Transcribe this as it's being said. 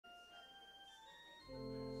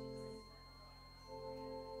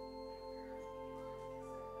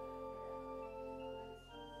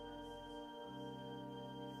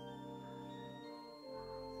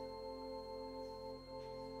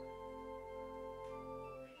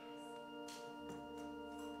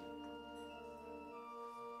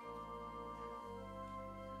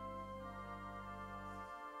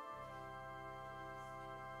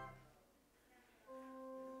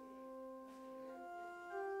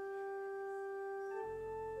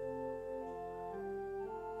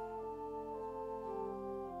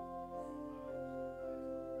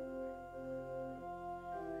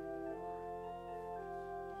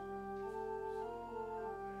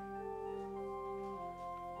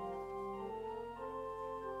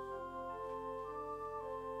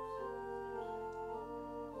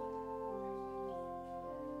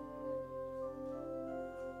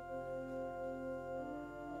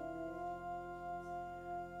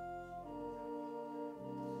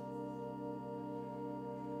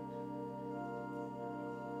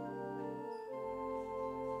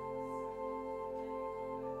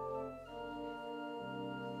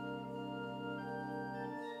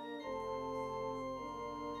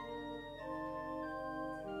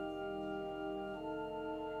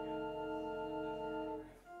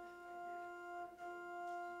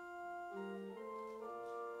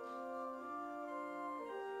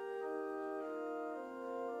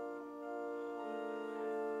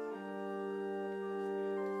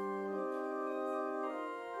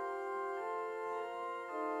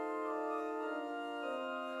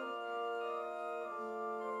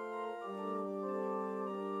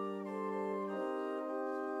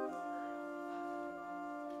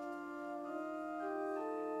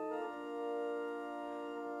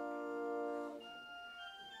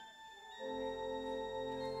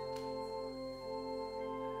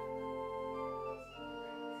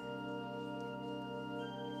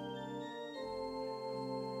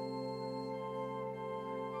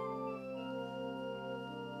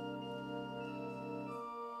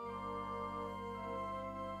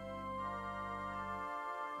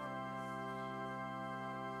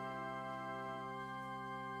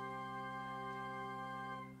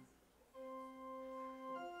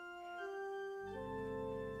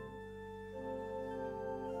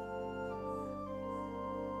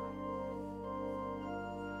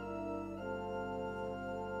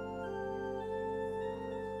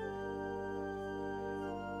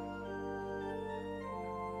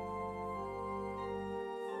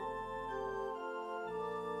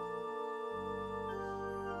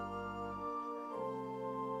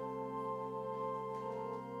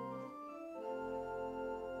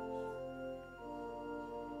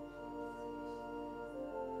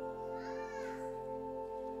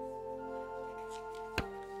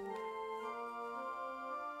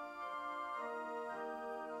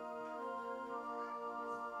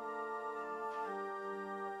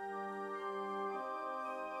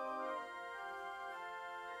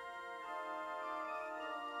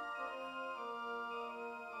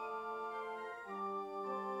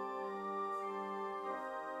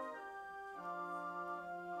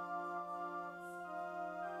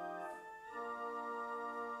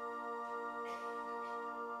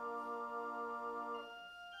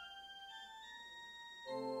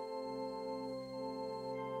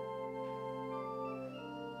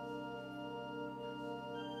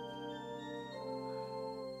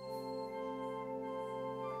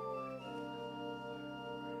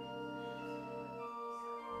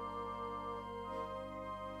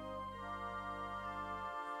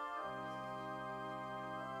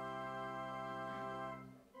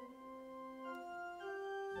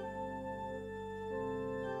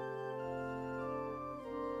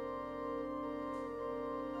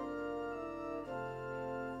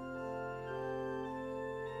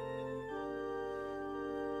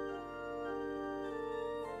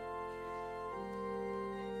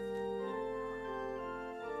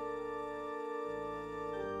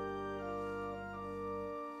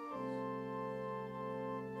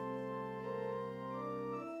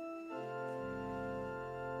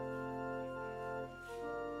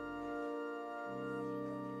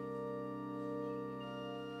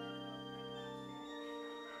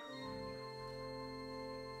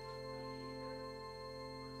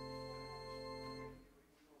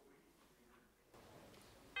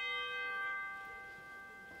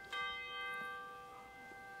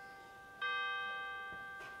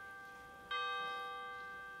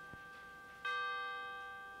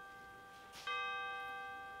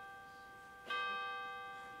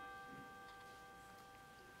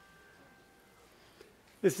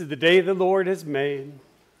This is the day the Lord has made.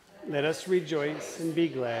 Let us rejoice and be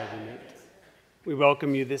glad in it. We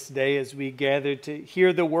welcome you this day as we gather to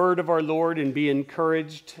hear the word of our Lord and be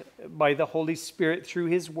encouraged by the Holy Spirit through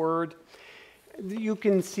his word. You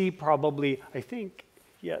can see probably,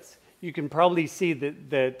 you can probably see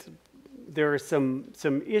that there are some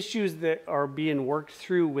issues that are being worked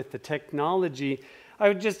through with the technology. I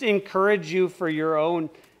would just encourage you for your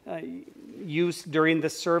own use during the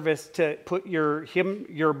service to put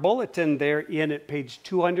your bulletin there in at page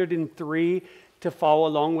 203 to follow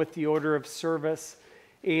along with the order of service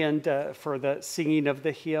and for the singing of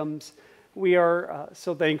the hymns. We are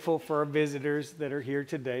so thankful for our visitors that are here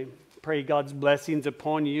today. Pray God's blessings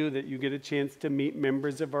upon you, that you get a chance to meet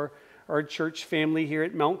members of our church family here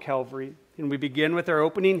at Mount Calvary. And we begin with our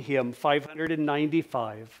opening hymn,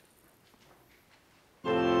 595.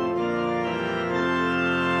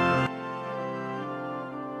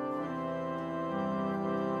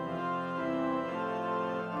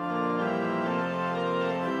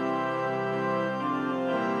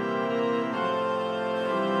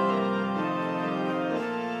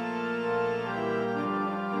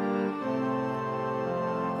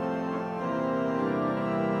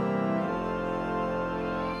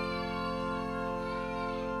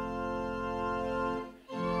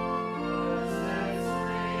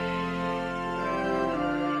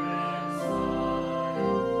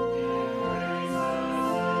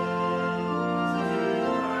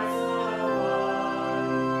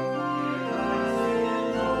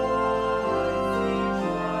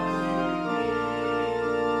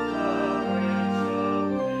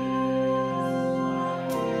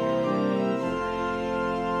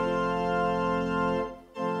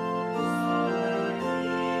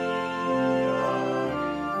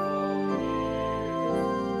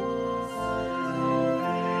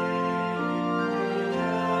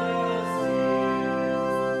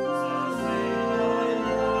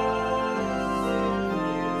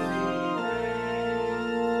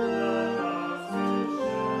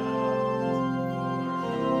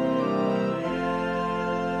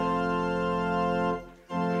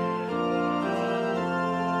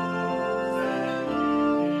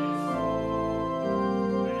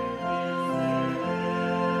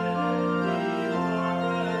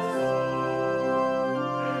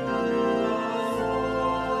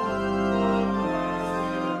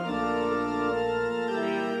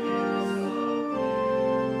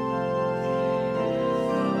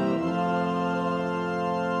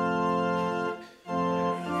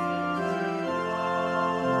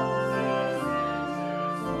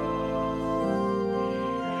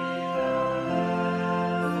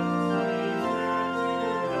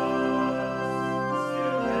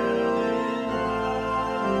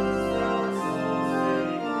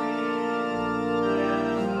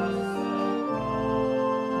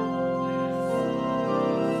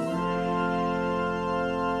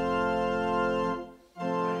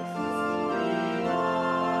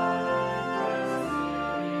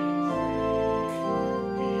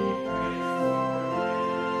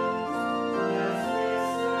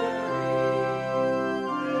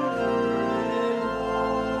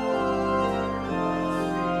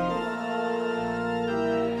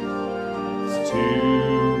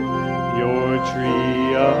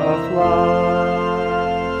 Tree of life.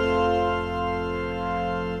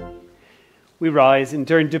 We rise and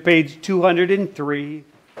turn to page 203.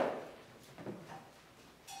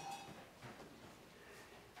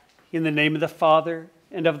 In the name of the Father,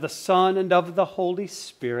 and of the Son, and of the Holy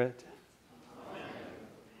Spirit. Amen.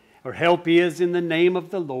 Our help is in the name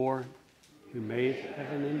of the Lord, who made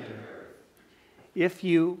heaven and earth. If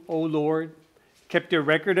you, O Lord, kept a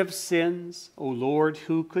record of sins, O Lord,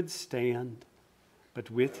 who could stand? But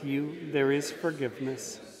with you there is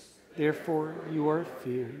forgiveness, therefore you are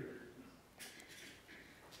feared.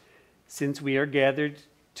 Since we are gathered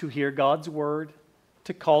to hear God's word,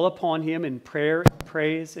 to call upon him in prayer and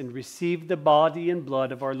praise and receive the body and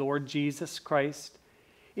blood of our Lord Jesus Christ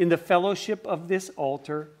in the fellowship of this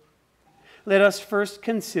altar, let us first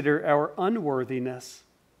consider our unworthiness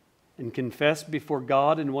and confess before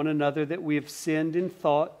God and one another that we have sinned in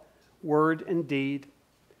thought, word, and deed,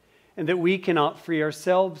 and that we cannot free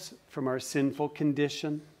ourselves from our sinful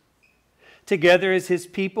condition. Together as his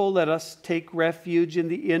people, let us take refuge in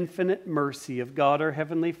the infinite mercy of God our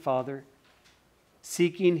Heavenly Father,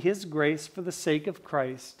 seeking his grace for the sake of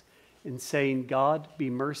Christ, and saying, God, be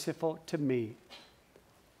merciful to me,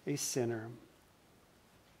 a sinner.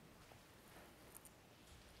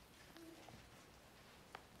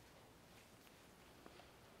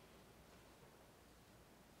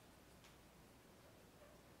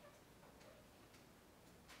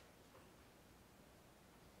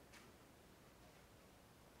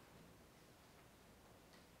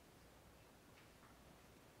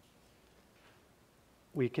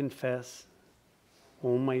 we confess,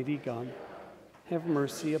 Almighty God, have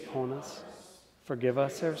mercy upon us, forgive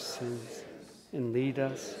us our sins, and lead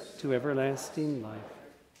us to everlasting life.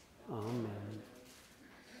 Amen.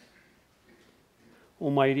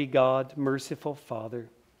 Almighty God, merciful Father,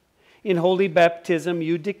 in holy baptism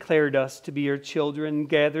you declared us to be your children and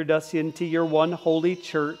gathered us into your one holy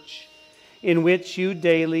church, in which you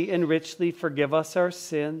daily and richly forgive us our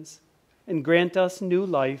sins and grant us new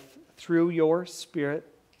life through your Spirit.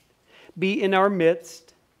 Be in our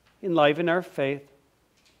midst, enliven our faith,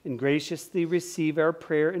 and graciously receive our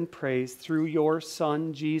prayer and praise through your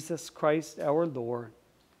Son, Jesus Christ our Lord.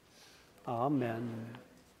 Amen.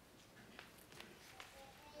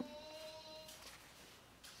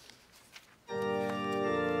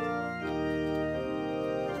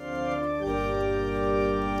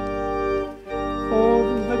 Oh,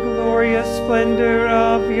 the glorious splendor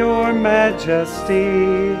of your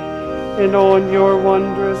majesty, and on your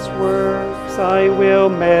wondrous works I will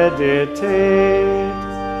meditate.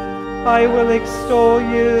 I will extol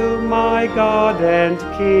you, my God and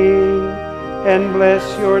King, and bless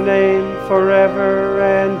your name forever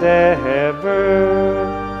and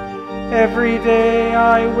ever. Every day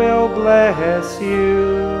I will bless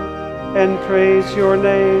you and praise your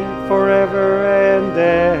name forever and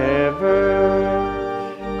ever.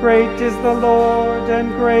 Great is the Lord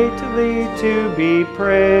and greatly to be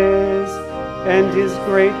praised, and his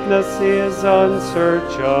greatness is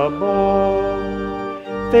unsearchable.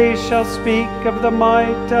 They shall speak of the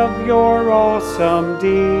might of your awesome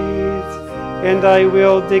deeds, and I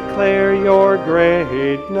will declare your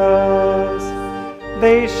greatness.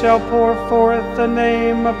 They shall pour forth the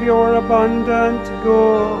name of your abundant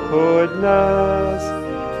goodness,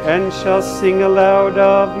 and shall sing aloud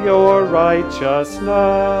of your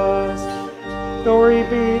righteousness. Glory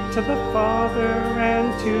be to the Father,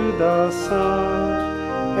 and to the Son,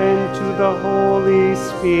 and to the Holy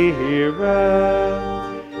Spirit,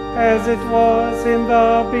 as it was in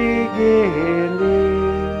the beginning,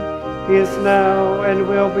 is now, and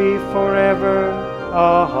will be forever.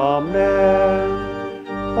 Amen.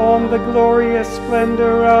 On the glorious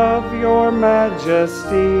splendor of your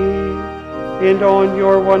majesty, and on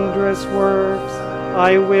your wondrous works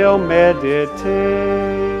I will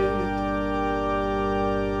meditate.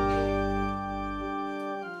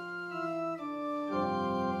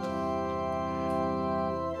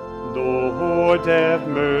 Lord, have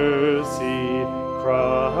mercy.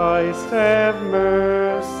 Christ, have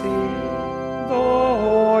mercy.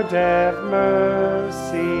 Lord, have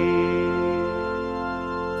mercy.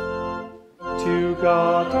 To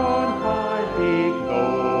God on high be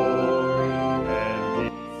glory,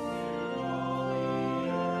 and peace to all the earth.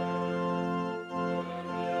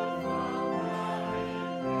 Goodwill from God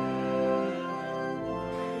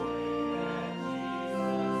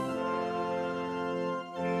in heaven, proclaim that Jesus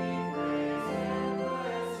served. We praise and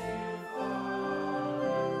bless you, Father.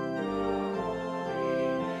 Your holy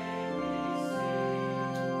name we sing.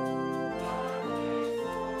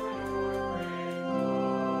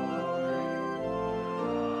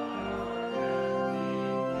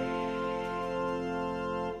 Our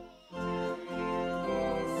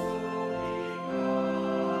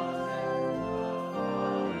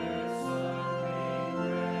thanks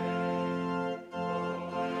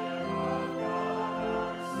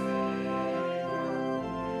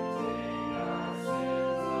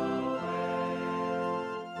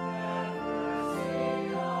for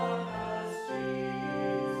your great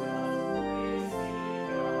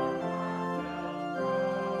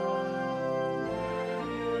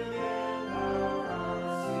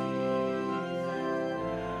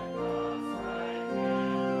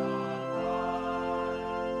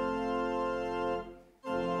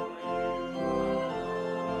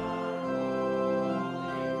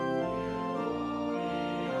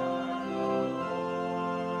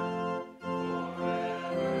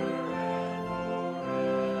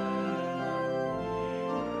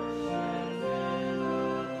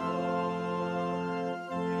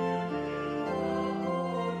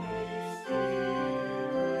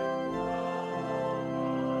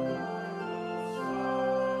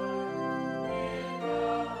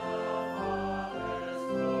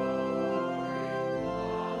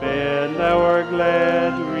And our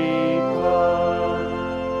glad reply.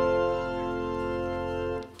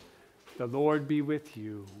 The Lord be with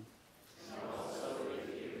you. And also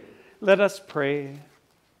with you. Let us pray.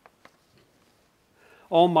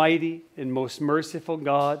 Almighty and most merciful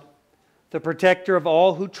God, the protector of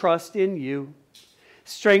all who trust in you,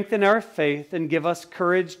 strengthen our faith and give us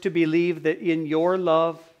courage to believe that in your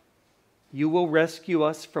love you will rescue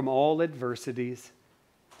us from all adversities.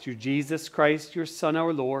 through Jesus Christ, your Son,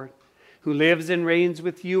 our Lord, who lives and reigns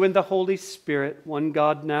with you in the Holy Spirit, one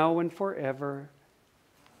God, now and forever.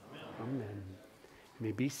 Amen. You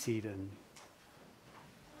may be seated.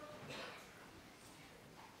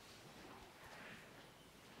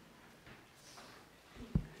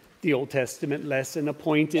 The Old Testament lesson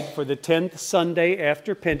appointed for the 10th Sunday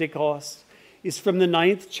after Pentecost is from the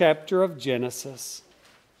 9th chapter of Genesis.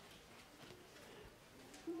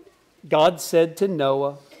 God said to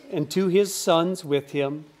Noah and to his sons with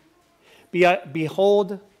him,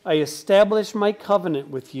 Behold, I establish my covenant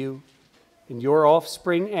with you and your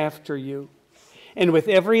offspring after you, and with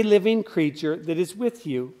every living creature that is with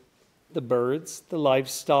you, the birds, the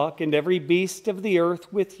livestock, and every beast of the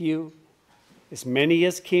earth with you, as many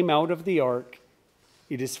as came out of the ark.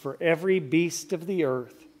 It is for every beast of the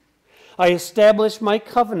earth. I establish my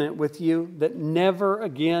covenant with you that never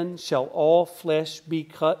again shall all flesh be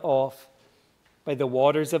cut off by the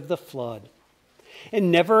waters of the flood.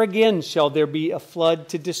 And never again shall there be a flood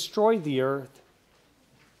to destroy the earth.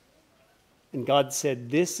 And God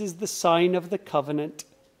said, This is the sign of the covenant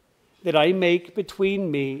that I make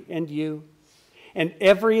between me and you, and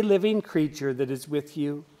every living creature that is with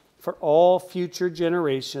you, for all future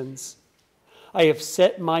generations. I have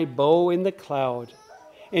set my bow in the cloud,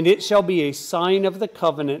 and it shall be a sign of the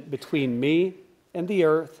covenant between me and the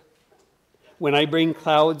earth. When I bring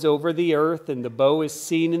clouds over the earth and the bow is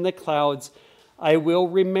seen in the clouds, I will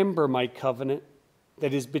remember my covenant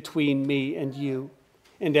that is between me and you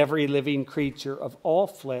and every living creature of all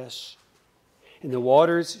flesh. And the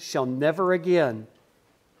waters shall never again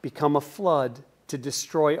become a flood to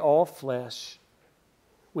destroy all flesh.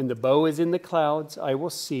 When the bow is in the clouds, I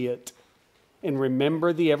will see it and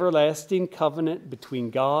remember the everlasting covenant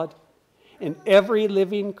between God and every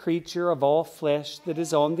living creature of all flesh that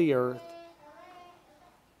is on the earth.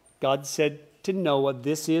 God said to Noah,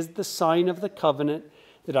 This is the sign of the covenant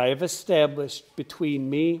that I have established between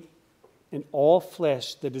me and all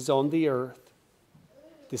flesh that is on the earth.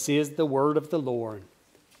 This is the word of the Lord.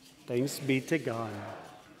 Thanks be to God.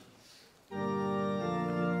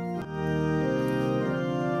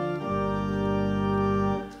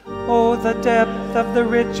 Oh, the depth of the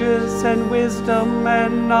riches and wisdom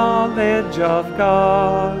and knowledge of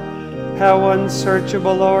God! How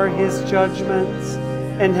unsearchable are his judgments,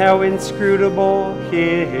 and how inscrutable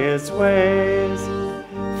his ways!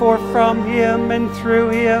 For from him and through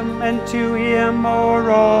him and to him are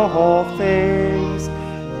all things.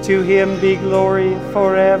 To him be glory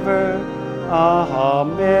forever.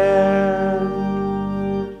 Amen.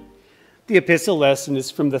 The epistle lesson is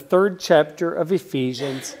from the 3rd chapter of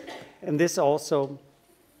Ephesians. And this also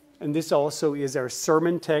is our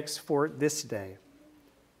sermon text for this day.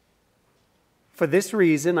 For this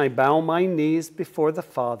reason I bow my knees before the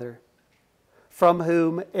Father, from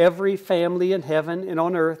whom every family in heaven and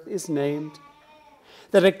on earth is named,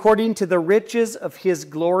 that according to the riches of his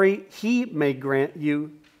glory he may grant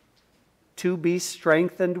you to be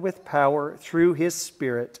strengthened with power through his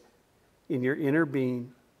Spirit in your inner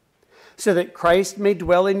being, so that Christ may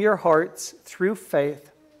dwell in your hearts through faith,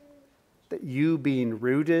 that you, being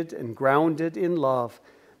rooted and grounded in love,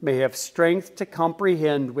 may have strength to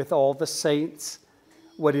comprehend with all the saints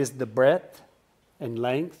what is the breadth and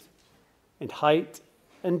length and height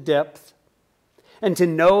and depth, and to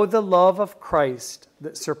know the love of Christ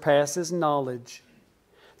that surpasses knowledge,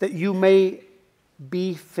 that you may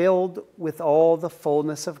be filled with all the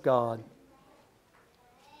fullness of God.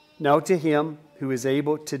 Now to him who is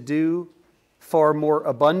able to do far more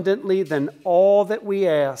abundantly than all that we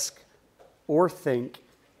ask or think,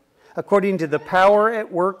 according to the power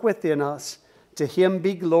at work within us, to him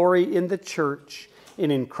be glory in the church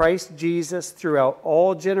and in Christ Jesus throughout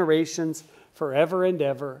all generations, forever and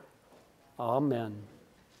ever. Amen.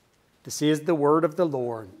 This is the word of the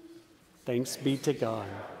Lord. Thanks be to God.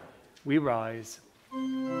 We rise.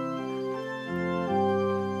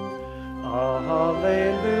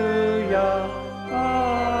 Alleluia,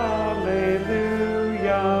 alleluia,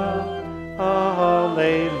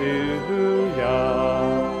 alleluia.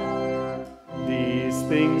 These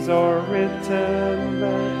things are written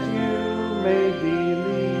that you may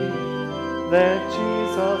believe that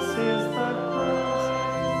Jesus is the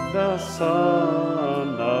Christ, the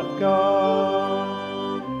Son of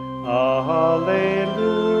God. Alleluia,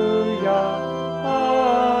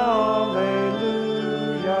 alleluia,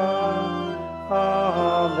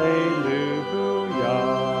 alleluia.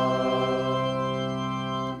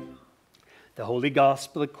 The Holy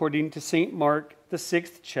Gospel according to St. Mark, the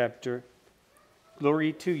 6th chapter.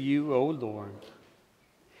 Glory to you, O Lord.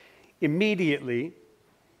 Immediately,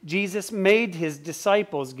 Jesus made his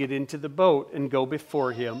disciples get into the boat and go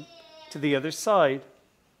before him to the other side,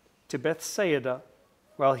 to Bethsaida,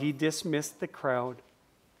 while he dismissed the crowd.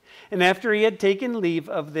 And after he had taken leave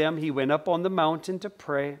of them, he went up on the mountain to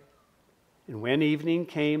pray. And when evening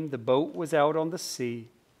came, the boat was out on the sea,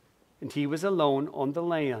 and he was alone on the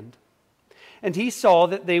land. And he saw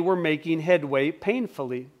that they were making headway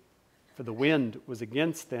painfully, for the wind was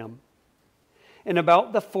against them. And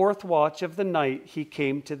about the fourth watch of the night he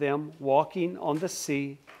came to them, walking on the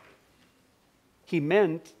sea. He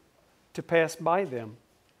meant to pass by them.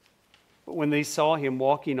 But when they saw him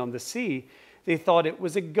walking on the sea, they thought it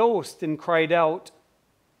was a ghost and cried out,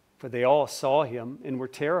 for they all saw him and were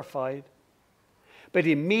terrified. But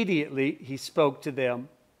immediately he spoke to them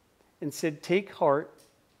and said, "Take heart,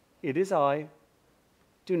 it is I.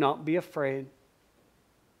 Do not be afraid."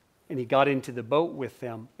 And he got into the boat with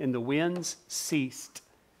them, and the winds ceased.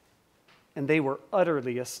 And they were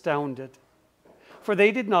utterly astounded, for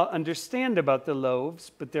they did not understand about the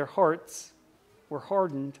loaves, but their hearts were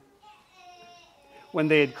hardened. When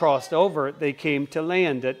they had crossed over, they came to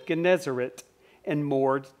land at Gennesaret and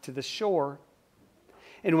moored to the shore.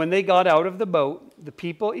 And when they got out of the boat, the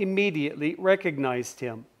people immediately recognized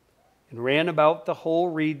him and ran about the whole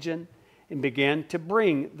region and began to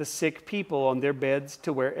bring the sick people on their beds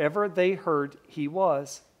to wherever they heard he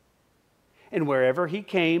was. And wherever he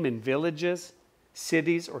came, in villages,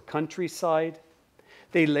 cities, or countryside,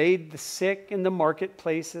 they laid the sick in the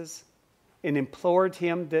marketplaces and implored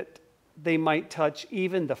him that they might touch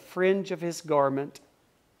even the fringe of his garment.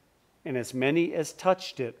 And as many as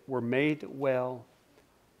touched it were made well.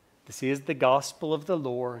 This is the gospel of the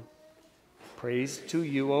Lord. Praise to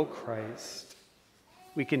you, O Christ.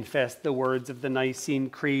 We confess the words of the Nicene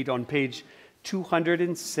Creed on page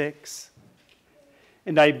 206.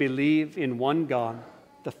 And I believe in one God,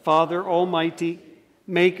 the Father Almighty,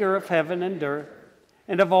 maker of heaven and earth,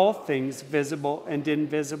 and of all things visible and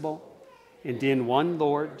invisible, and in one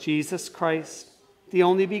Lord, Jesus Christ, the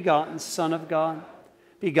only begotten Son of God,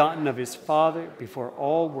 begotten of his Father before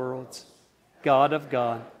all worlds, God of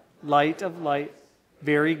God, light of light,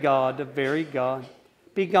 very God of very God,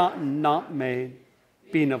 begotten, not made,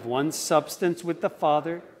 being of one substance with the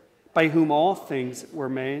Father, by whom all things were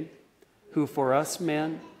made, who for us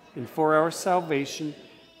men and for our salvation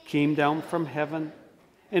came down from heaven,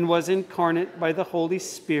 and was incarnate by the Holy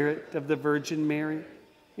Spirit of the Virgin Mary,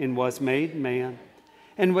 and was made man,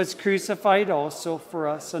 and was crucified also for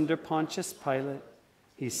us under Pontius Pilate.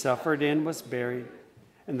 He suffered and was buried,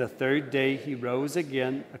 and the third day he rose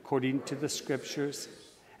again according to the Scriptures,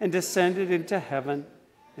 and descended into heaven,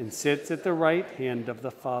 and sits at the right hand of the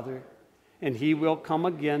Father. And he will come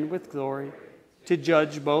again with glory to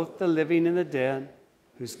judge both the living and the dead,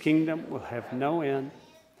 whose kingdom will have no end.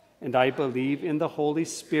 And I believe in the Holy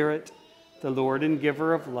Spirit, the Lord and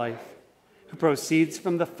giver of life, who proceeds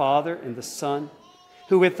from the Father and the Son,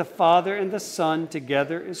 who with the Father and the Son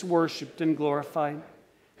together is worshipped and glorified,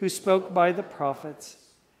 who spoke by the prophets.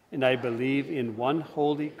 And I believe in one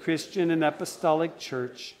holy Christian and apostolic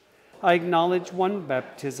church. I acknowledge one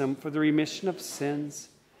baptism for the remission of sins,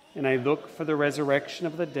 and I look for the resurrection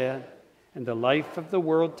of the dead and the life of the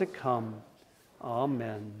world to come.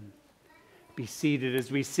 Amen. Be seated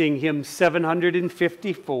as we sing hymn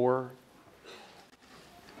 754.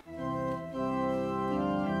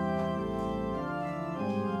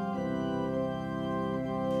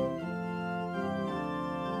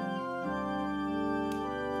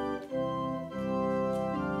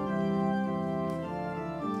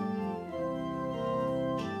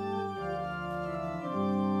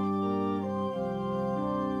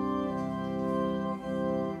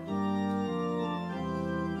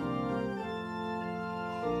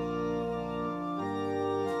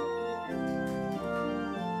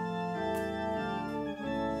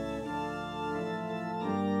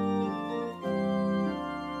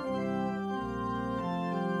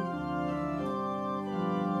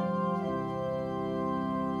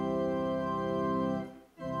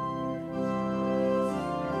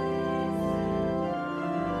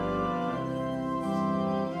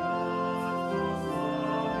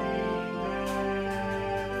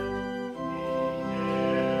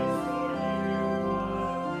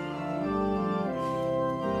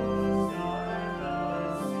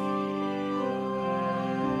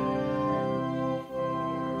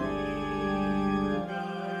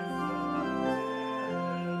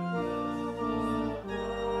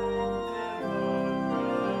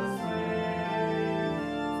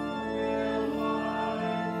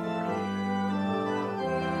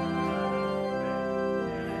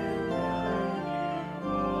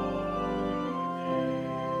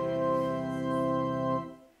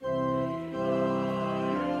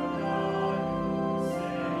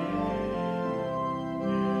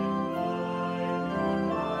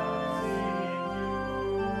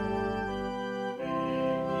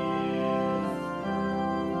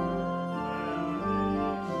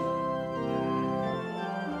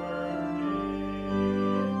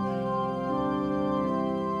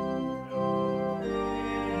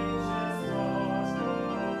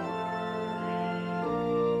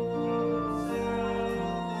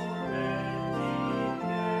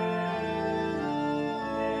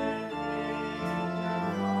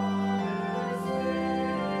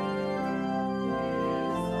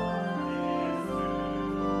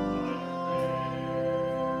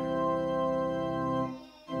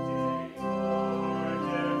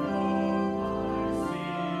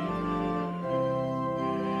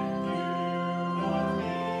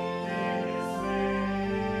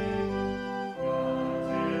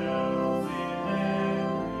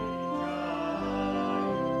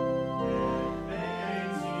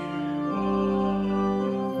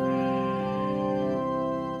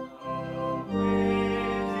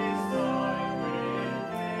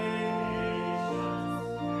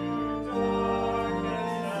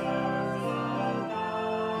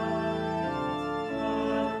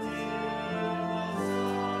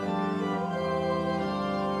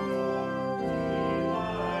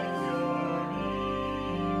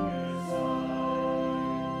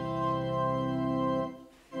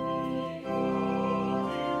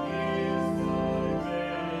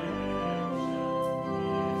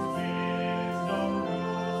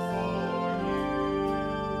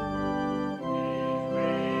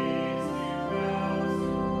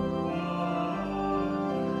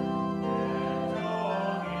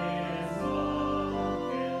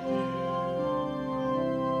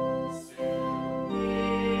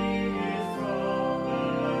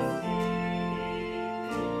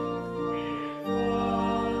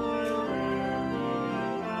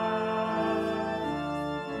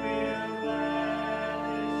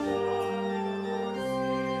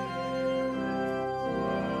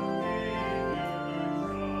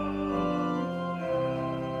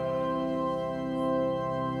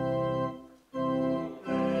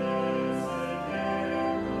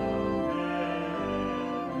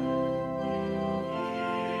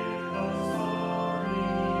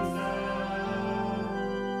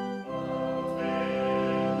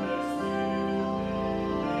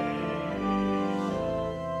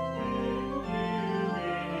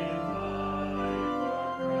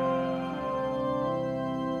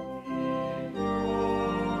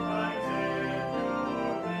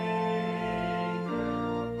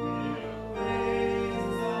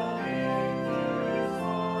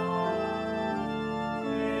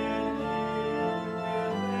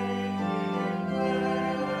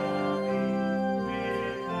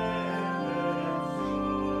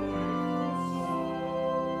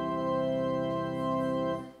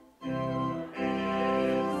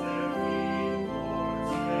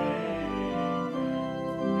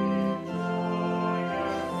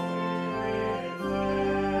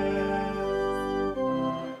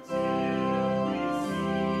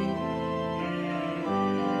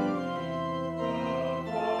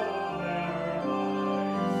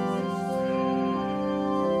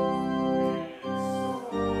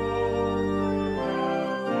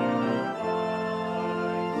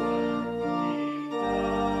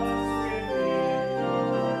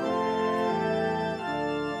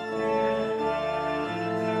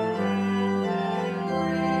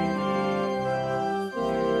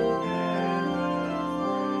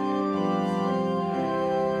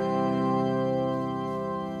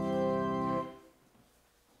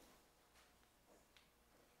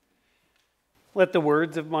 Let the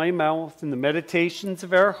words of my mouth and the meditations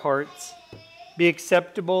of our hearts be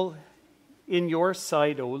acceptable in your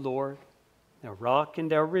sight, O Lord, our rock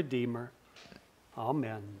and our Redeemer.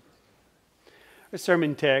 Amen. Our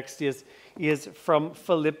sermon text is from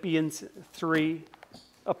Philippians 3,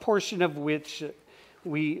 a portion of which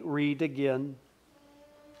we read again.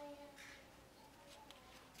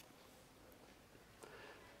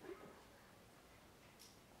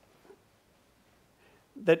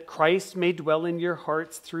 That Christ may dwell in your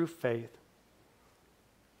hearts through faith,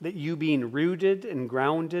 that you, being rooted and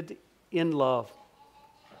grounded in love,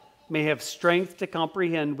 may have strength to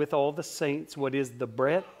comprehend with all the saints what is the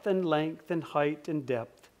breadth and length and height and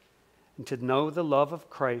depth, and to know the love of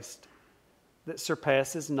Christ that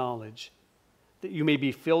surpasses knowledge, that you may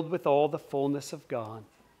be filled with all the fullness of God.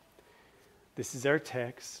 This is our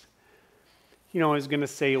text. You know, I was going to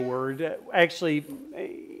say a word, actually,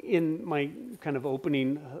 in my kind of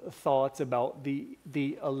opening thoughts about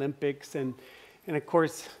the Olympics, and of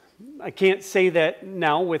course, I can't say that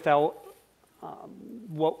now without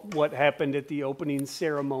what happened at the opening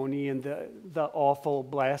ceremony and the awful,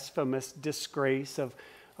 blasphemous disgrace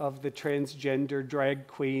of the transgender drag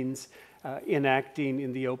queens enacting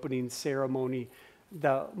in the opening ceremony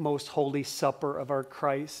the most holy supper of our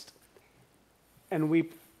Christ. And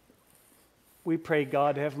we pray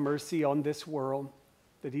God have mercy on this world,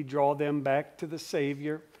 that he draw them back to the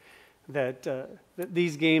Savior, that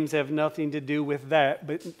these games have nothing to do with that,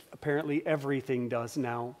 but apparently everything does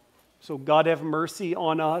now. So God have mercy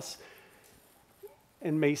on us,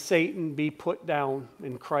 and may Satan be put down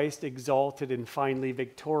and Christ exalted and finally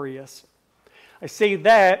victorious. I say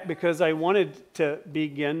that because I wanted to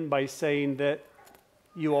begin by saying that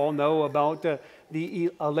you all know about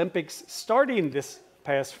the Olympics starting this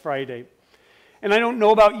past Friday. And I don't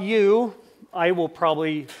know about you, I will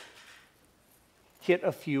probably hit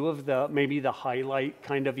a few of maybe the highlight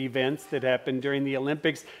kind of events that happened during the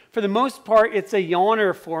Olympics. For the most part, it's a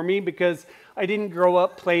yawner for me because I didn't grow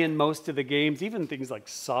up playing most of the games, even things like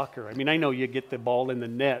soccer. I mean, I know you get the ball in the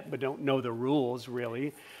net, but don't know the rules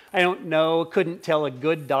really. I couldn't tell a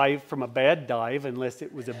good dive from a bad dive unless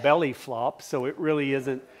it was a belly flop, so it really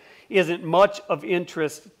isn't much of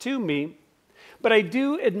interest to me. But I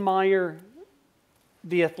do admire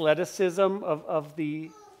the athleticism of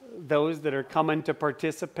those that are coming to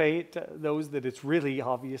participate, those that it's really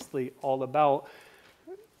obviously all about.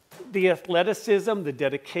 The athleticism, the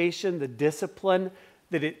dedication, the discipline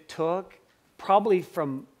that it took, probably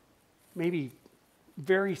from maybe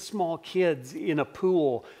very small kids in a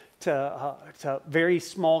pool to very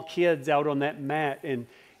small kids out on that mat,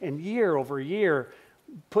 and year over year,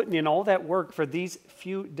 putting in all that work for these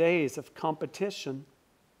few days of competition.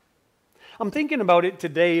 I'm thinking about it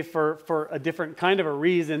today for a different kind of a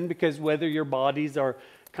reason, because whether your bodies are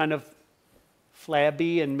kind of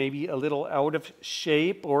flabby and maybe a little out of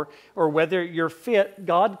shape, or whether you're fit,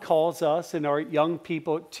 God calls us and our young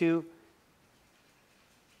people to,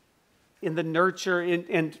 in the nurture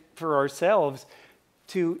and for ourselves,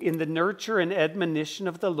 to, in the nurture and admonition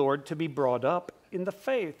of the Lord, to be brought up in the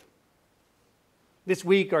faith. This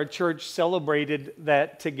week, our church celebrated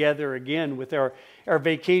that together again with our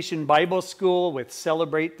vacation Bible school, with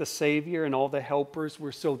Celebrate the Savior and all the helpers.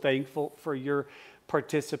 We're so thankful for your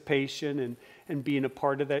participation and being a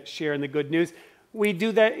part of that, sharing the good news. We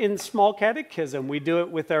do that in small catechism. We do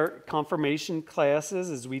it with our confirmation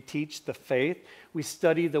classes as we teach the faith. We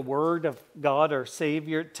study the Word of God, our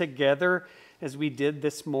Savior, together as we did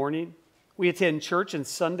this morning. We attend church and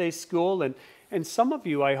Sunday school, and some of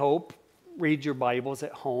you, I hope, read your Bibles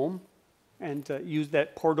at home and use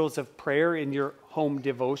that portals of prayer in your home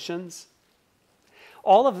devotions.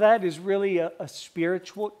 All of that is really a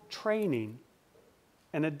spiritual training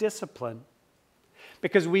and a discipline.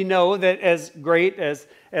 Because we know that as great as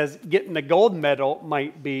getting the gold medal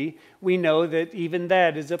might be, we know that even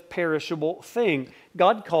that is a perishable thing.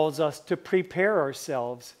 God calls us to prepare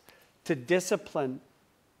ourselves, to discipline,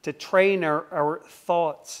 to train our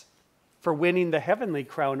thoughts for winning the heavenly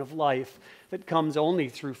crown of life that comes only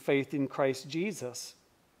through faith in Christ Jesus.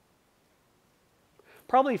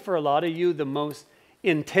 Probably for a lot of you, the most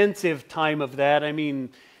intensive time of that, I mean,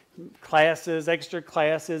 classes, extra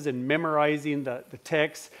classes, and memorizing the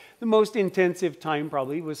text, the most intensive time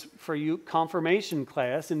probably was for you confirmation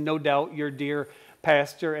class, and no doubt your dear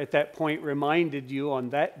pastor at that point reminded you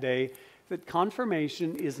on that day that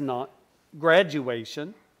confirmation is not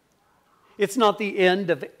graduation. It's not the end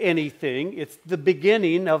of anything. It's the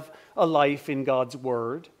beginning of a life in God's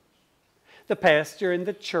Word. The pastor in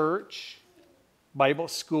the church, Bible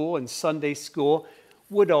school, and Sunday school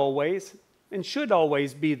would always and should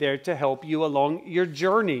always be there to help you along your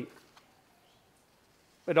journey.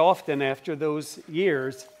 But often after those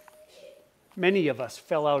years, many of us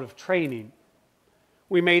fell out of training.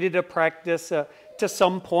 We made it a practice to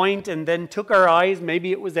some point and then took our eyes.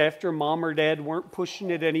 Maybe it was after mom or dad weren't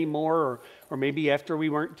pushing it anymore, or maybe after we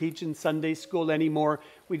weren't teaching Sunday school anymore.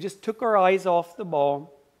 We just took our eyes off the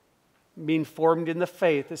ball, being formed in the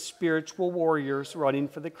faith as spiritual warriors running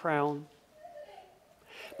for the crown.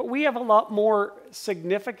 But we have a lot more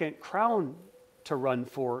significant crown to run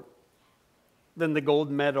for than the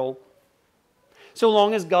gold medal. So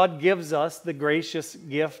long as God gives us the gracious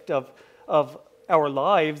gift of our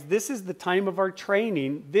lives, this is the time of our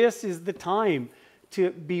training. This is the time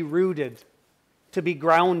to be rooted, to be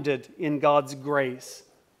grounded in God's grace.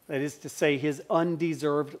 That is to say, His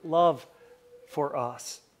undeserved love for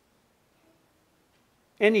us.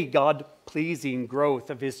 Any God-pleasing growth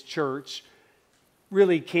of His church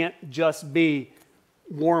really can't just be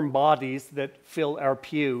warm bodies that fill our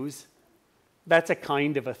pews. That's a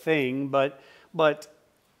kind of a thing, but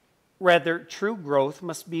rather, true growth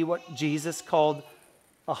must be what Jesus called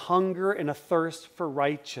a hunger and a thirst for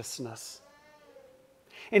righteousness.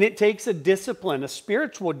 And it takes a discipline, a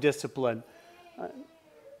spiritual discipline,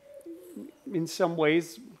 in some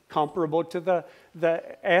ways comparable to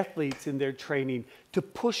the athletes in their training, to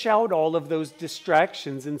push out all of those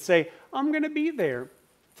distractions and say, I'm going to be there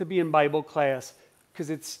to be in Bible class because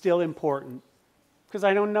it's still important, because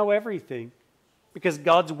I don't know everything. Because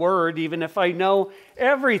God's Word, even if I know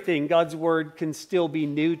everything, God's Word can still be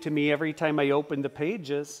new to me every time I open the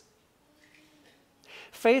pages.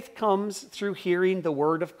 Faith comes through hearing the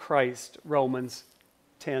Word of Christ, Romans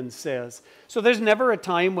 10 says. So there's never a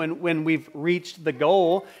time when we've reached the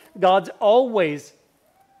goal. God's always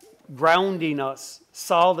grounding us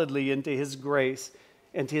solidly into His grace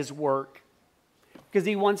and His work. Because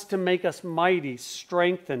He wants to make us mighty,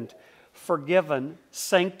 strengthened, forgiven,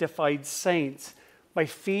 sanctified saints, by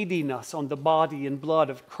feeding us on the body and blood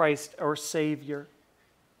of Christ our Savior,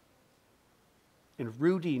 and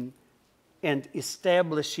rooting and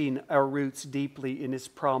establishing our roots deeply in His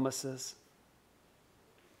promises.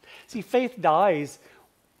 See, faith dies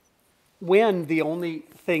when the only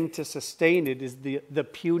thing to sustain it is the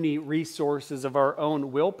puny resources of our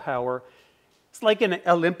own willpower. It's like an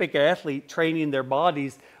Olympic athlete training their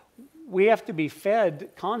bodies. We have to be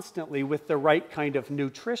fed constantly with the right kind of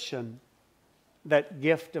nutrition, that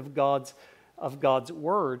gift of God's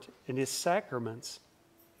Word and His sacraments.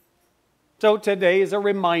 So today is a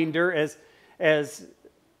reminder, as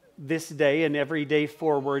this day and every day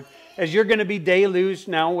forward, as you're going to be deluged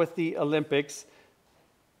now with the Olympics,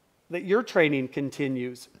 that your training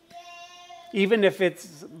continues. Even if it's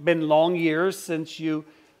been long years since you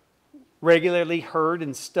regularly heard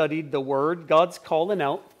and studied the Word, God's calling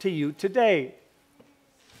out to you today.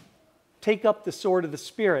 Take up the sword of the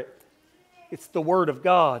Spirit. It's the Word of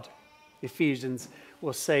God, Ephesians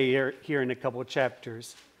will say here in a couple of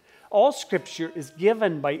chapters. All Scripture is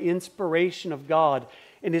given by inspiration of God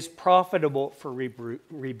and is profitable for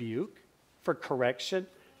rebuke, for correction,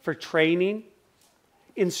 for training,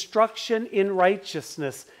 instruction in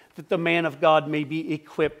righteousness, that the man of God may be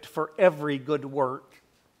equipped for every good work.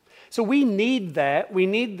 So we need that. We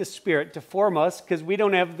need the Spirit to form us because we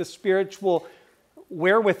don't have the spiritual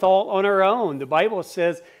wherewithal on our own. The Bible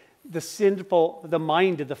says the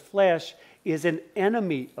mind of the flesh is an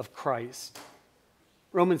enemy of Christ.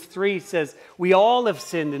 Romans 3 says, we all have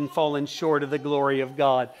sinned and fallen short of the glory of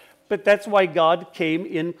God. But that's why God came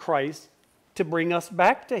in Christ to bring us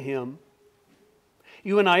back to Him.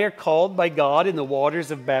 You and I are called by God in the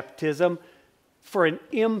waters of baptism for an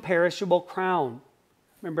imperishable crown.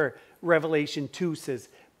 Remember, Revelation 2 says,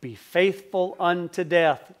 be faithful unto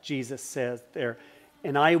death, Jesus says there,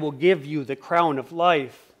 and I will give you the crown of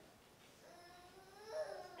life.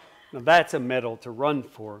 Now that's a medal to run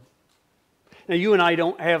for. Now you and I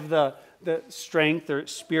don't have the strength or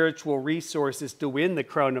spiritual resources to win the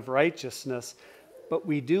crown of righteousness, but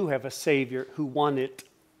we do have a Savior who won it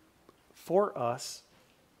for us.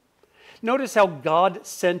 Notice how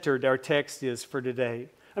God-centered our text is for today.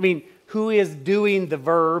 I mean, who is doing the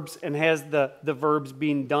verbs and has the verbs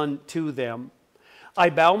being done to them? I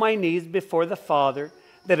bow my knees before the Father,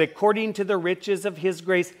 that according to the riches of His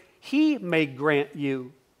grace, He may grant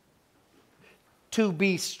you to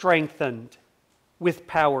be strengthened with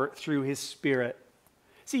power through His Spirit.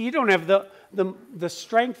 See, you don't have the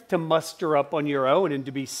strength to muster up on your own and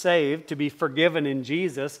to be saved, to be forgiven in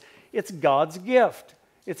Jesus. It's God's gift.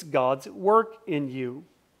 It's God's work in you.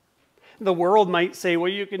 The world might say,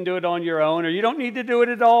 well, you can do it on your own, or you don't need to do it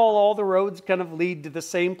at all. All the roads kind of lead to the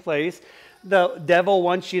same place. The devil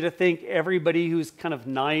wants you to think everybody who's kind of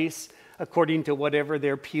nice, according to whatever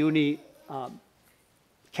their puny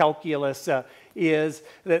calculus is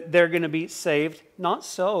that they're going to be saved. Not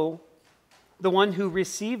so. The one who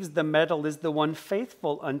receives the medal is the one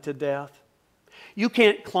faithful unto death. You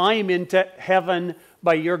can't climb into heaven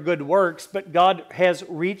by your good works, but God has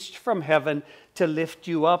reached from heaven to lift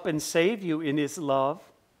you up and save you in His love.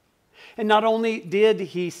 And not only did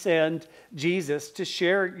He send Jesus to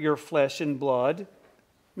share your flesh and blood,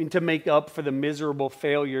 to make up for the miserable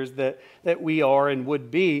failures that we are and would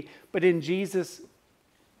be, but in Jesus,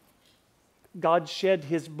 God shed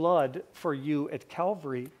His blood for you at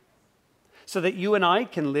Calvary so that you and I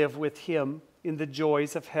can live with Him in the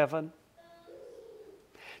joys of heaven.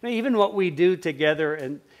 Now, even what we do together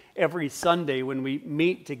and every Sunday when we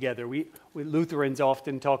meet together, we Lutherans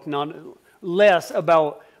often talk less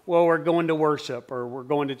about, well, we're going to worship or we're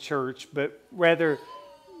going to church, but rather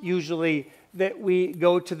usually that we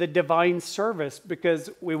go to the divine service because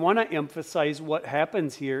we want to emphasize what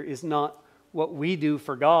happens here is not what we do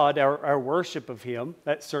for God, our worship of Him,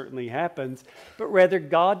 that certainly happens, but rather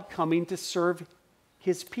God coming to serve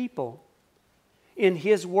His people. In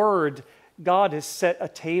His Word, God has set a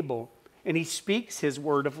table, and He speaks His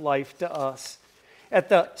word of life to us. At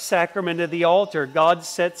the sacrament of the altar, God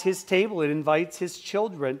sets His table and invites His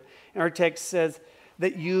children. And our text says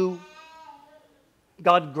that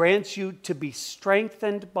God grants you to be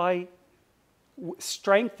strengthened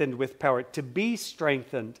with power, to be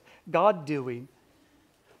strengthened, God doing.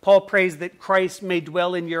 Paul prays that Christ may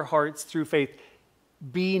dwell in your hearts through faith,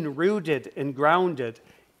 being rooted and grounded.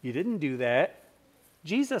 You didn't do that.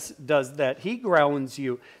 Jesus does that. He grounds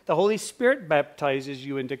you. The Holy Spirit baptizes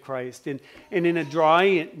you into Christ. And in a dry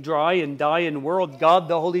and dying world, God,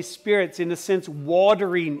 the Holy Spirit's in a sense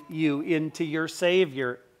watering you into your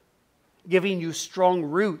Savior, giving you strong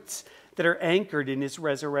roots that are anchored in His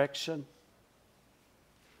resurrection.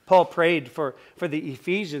 Paul prayed for the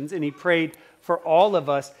Ephesians, and he prayed for all of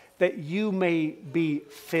us that you may be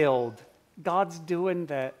filled. God's doing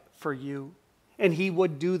that for you. And He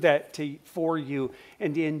would do that for you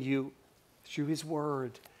and in you through His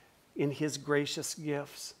Word, in His gracious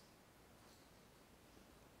gifts.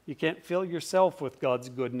 You can't fill yourself with God's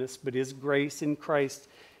goodness, but His grace in Christ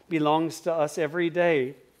belongs to us every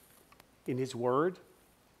day in His Word,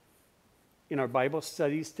 in our Bible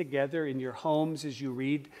studies together, in your homes as you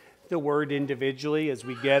read the Word individually, as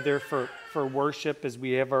we gather for worship, as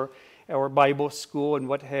we have our Bible school and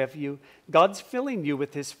what have you. God's filling you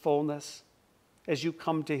with His fullness as you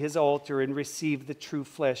come to His altar and receive the true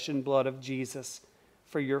flesh and blood of Jesus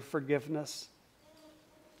for your forgiveness.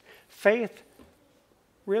 Faith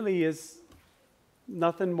really is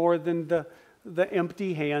nothing more than the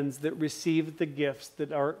empty hands that receive the gifts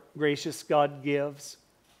that our gracious God gives.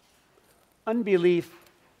 Unbelief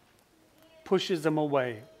pushes them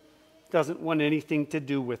away, doesn't want anything to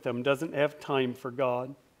do with them, doesn't have time for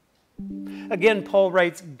God. Again, Paul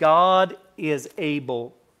writes, God is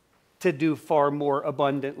able to do far more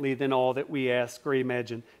abundantly than all that we ask or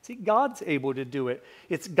imagine. See, God's able to do it.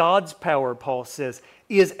 It's God's power, Paul says,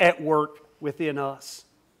 is at work within us.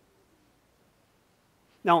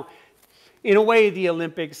 Now, in a way, the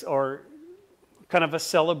Olympics are kind of a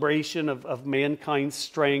celebration of mankind's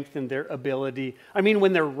strength and their ability. I mean,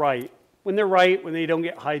 when they're right. When they don't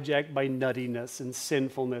get hijacked by nuttiness and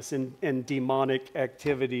sinfulness and demonic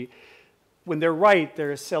activity. When they're right,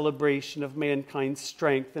 they're a celebration of mankind's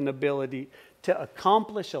strength and ability to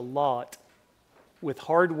accomplish a lot with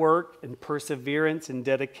hard work and perseverance and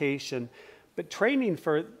dedication. But training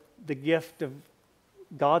for the gift of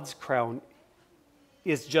God's crown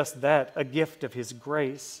is just that, a gift of His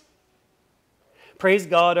grace. Praise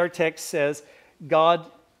God, our text says, God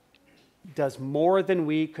does more than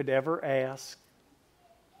we could ever ask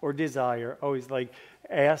or desire. Always like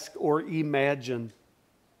ask or imagine.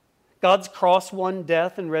 God's cross won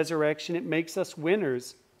death and resurrection. It makes us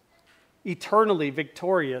winners, eternally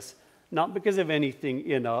victorious, not because of anything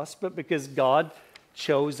in us, but because God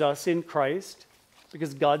chose us in Christ,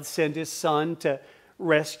 because God sent His Son to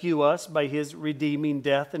rescue us by His redeeming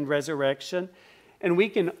death and resurrection. And we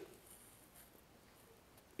can,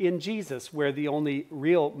 in Jesus, wear the only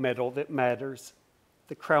real medal that matters,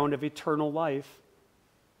 the crown of eternal life.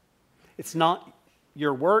 It's not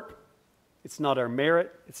your work. It's not our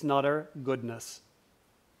merit. It's not our goodness.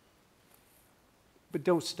 But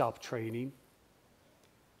don't stop training.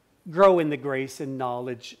 Grow in the grace and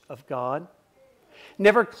knowledge of God.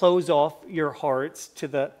 Never close off your hearts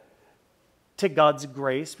to God's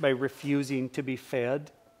grace by refusing to be fed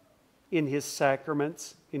in His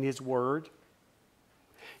sacraments, in His Word.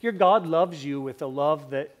 Your God loves you with a love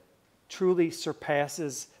that truly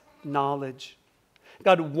surpasses knowledge.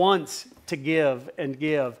 God wants to give and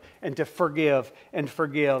give and to forgive and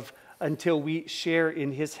forgive until we share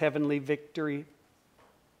in his heavenly victory.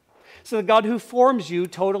 So the God who forms you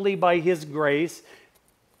totally by his grace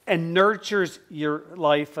and nurtures your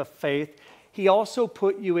life of faith, he also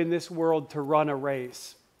put you in this world to run a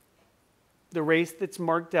race. The race that's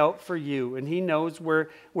marked out for you, and he knows where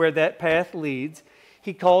that path leads.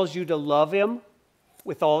 He calls you to love him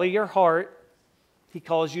with all of your heart. He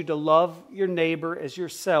calls you to love your neighbor as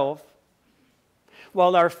yourself.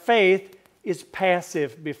 While our faith is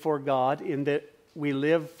passive before God in that we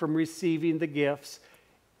live from receiving the gifts,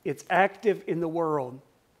 it's active in the world,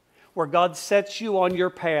 where God sets you on your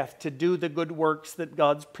path to do the good works that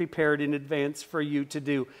God's prepared in advance for you to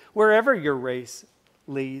do, wherever your race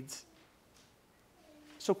leads.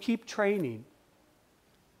 So keep training.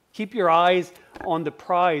 Keep your eyes on the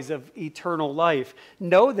prize of eternal life.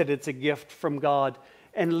 Know that it's a gift from God,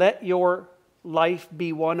 and let your life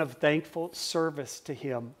be one of thankful service to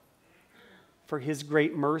him for his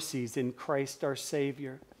great mercies in Christ our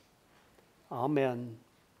Savior. Amen.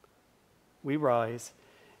 We rise.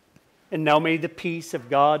 And now may the peace of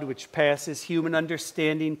God, which passes human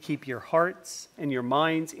understanding, keep your hearts and your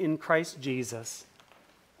minds in Christ Jesus.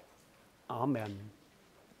 Amen.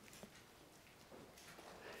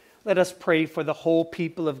 Let us pray for the whole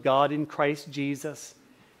people of God in Christ Jesus,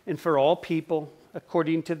 and for all people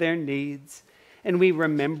according to their needs. And we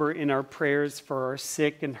remember in our prayers for our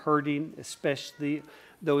sick and hurting, especially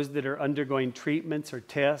those that are undergoing treatments or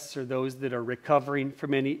tests, or those that are recovering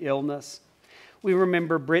from any illness. We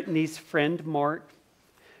remember Brittany's friend Mark,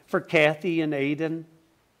 for Kathy and Aidan,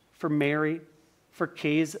 for Mary, for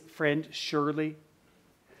Kay's friend Shirley,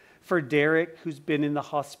 for Derek, who's been in the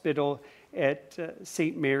hospital at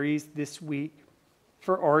St. Mary's this week,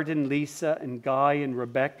 for Arden, Lisa, and Guy, and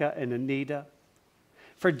Rebecca, and Anita,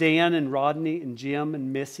 for Dan and Rodney and Jim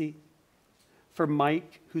and Missy, for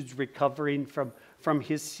Mike, who's recovering from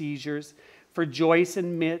his seizures, for Joyce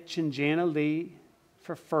and Mitch and Jana Lee,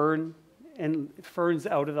 for Fern, and Fern's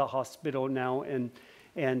out of the hospital now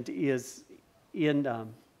and is in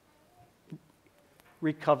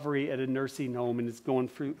recovery at a nursing home and is going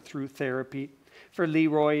through therapy. For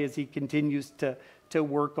Leroy as he continues to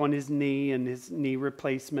work on his knee and his knee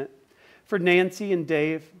replacement. For Nancy and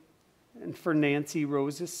Dave, and for Nancy,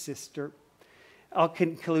 Rose's sister. I'll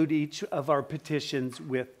conclude each of our petitions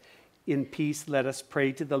with, in peace, let us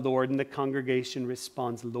pray to the Lord. And the congregation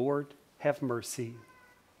responds, Lord, have mercy.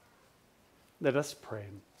 Let us pray.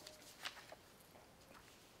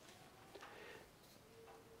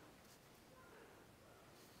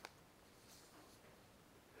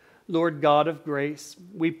 Lord God of grace,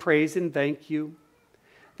 we praise and thank you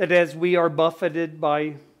that as we are buffeted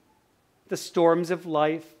by the storms of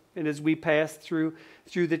life and as we pass through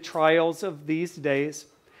the trials of these days,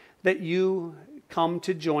 that you come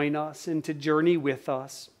to join us and to journey with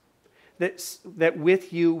us, that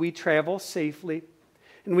with you we travel safely.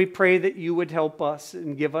 And we pray that you would help us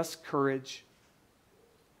and give us courage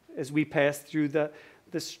as we pass through the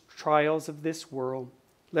trials of this world.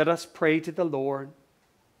 Let us pray to the Lord.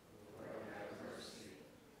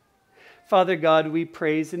 Father God, we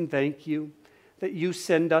praise and thank you that you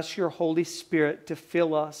send us your Holy Spirit to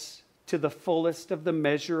fill us to the fullest of the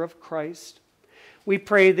measure of Christ. We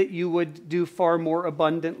pray that you would do far more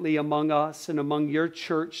abundantly among us and among your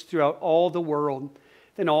church throughout all the world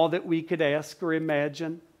than all that we could ask or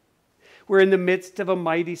imagine. We're in the midst of a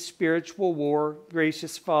mighty spiritual war,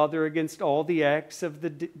 gracious Father, against all the acts of the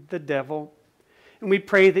devil. And we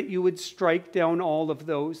pray that you would strike down all of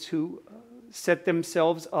those who set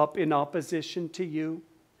themselves up in opposition to you.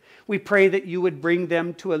 We pray that you would bring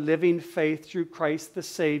them to a living faith through Christ the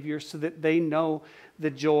Savior so that they know the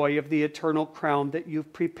joy of the eternal crown that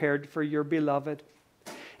you've prepared for your beloved.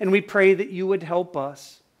 And we pray that you would help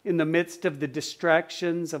us in the midst of the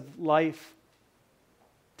distractions of life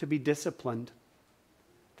to be disciplined.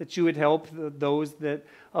 That you would help those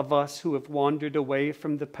of us who have wandered away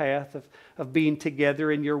from the path of being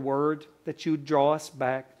together in your word, that you would draw us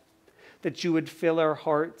back. That you would fill our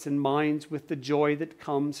hearts and minds with the joy that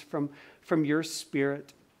comes from your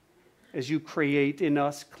Spirit as you create in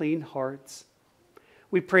us clean hearts.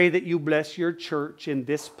 We pray that you bless your church in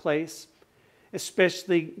this place,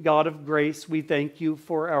 especially God of grace. We thank you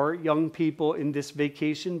for our young people in this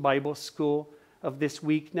vacation Bible school of this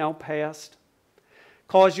week now past.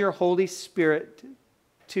 Cause your Holy Spirit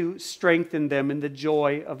to strengthen them in the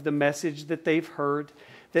joy of the message that they've heard,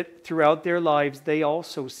 that throughout their lives they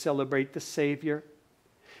also celebrate the Savior.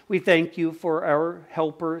 We thank you for our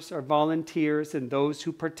helpers, our volunteers, and those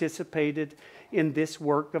who participated in this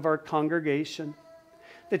work of our congregation,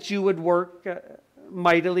 that you would work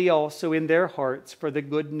mightily also in their hearts for the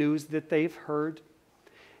good news that they've heard,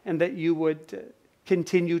 and that you would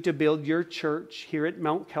continue to build your church here at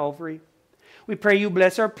Mount Calvary. We pray you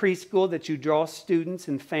bless our preschool, that you draw students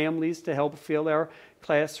and families to help fill our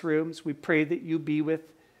classrooms. We pray that you be with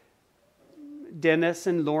Dennis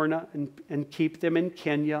and Lorna and keep them in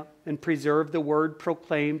Kenya and preserve the word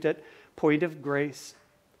proclaimed at Point of Grace.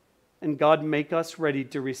 And God, make us ready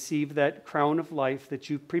to receive that crown of life that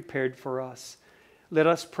you've prepared for us. Let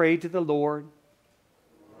us pray to the Lord.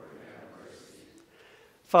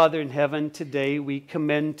 Father in heaven, today we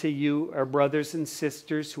commend to you our brothers and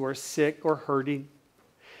sisters who are sick or hurting,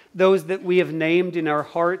 those that we have named in our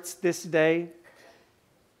hearts this day,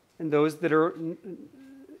 and those that are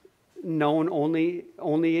known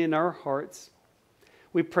only in our hearts.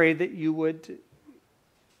 We pray that you would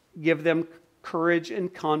give them courage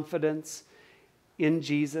and confidence in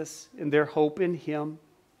Jesus and their hope in him.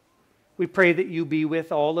 We pray that you be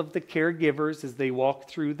with all of the caregivers as they walk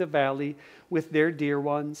through the valley with their dear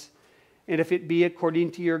ones. And if it be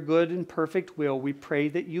according to your good and perfect will, we pray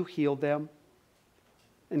that you heal them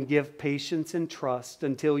and give patience and trust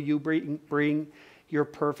until you bring your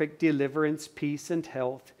perfect deliverance, peace, and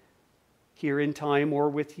health here in time or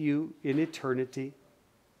with you in eternity.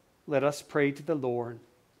 Let us pray to the Lord.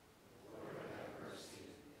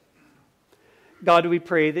 God, we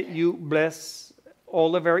pray that you bless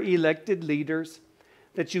all of our elected leaders,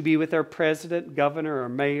 that you be with our president, governor, our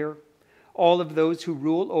mayor, all of those who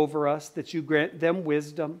rule over us, that you grant them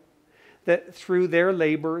wisdom, that through their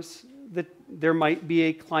labors that there might be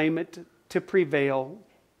a climate to prevail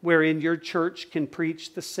wherein your church can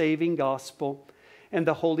preach the saving gospel and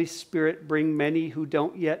the Holy Spirit bring many who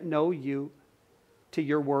don't yet know you to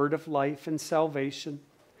your word of life and salvation.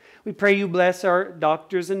 We pray you bless our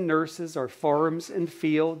doctors and nurses, our farms and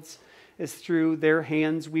fields, as through their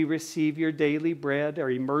hands we receive your daily bread,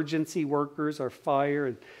 our emergency workers, our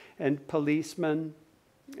fire and policemen,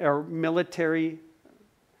 our military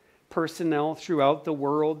personnel throughout the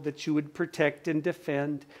world, that you would protect and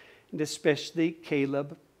defend, and especially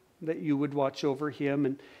Caleb, that you would watch over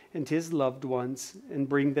him and his loved ones and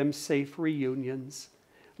bring them safe reunions.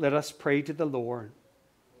 Let us pray to the Lord.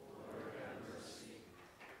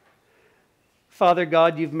 Father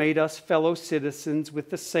God, you've made us fellow citizens with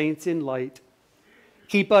the saints in light.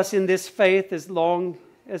 Keep us in this faith as long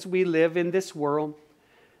as we live in this world,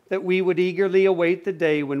 that we would eagerly await the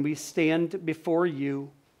day when we stand before you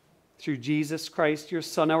through Jesus Christ, your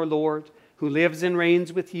Son, our Lord, who lives and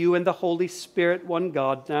reigns with you and the Holy Spirit, one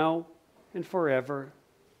God, now and forever.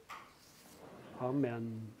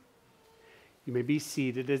 Amen. You may be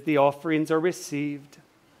seated as the offerings are received.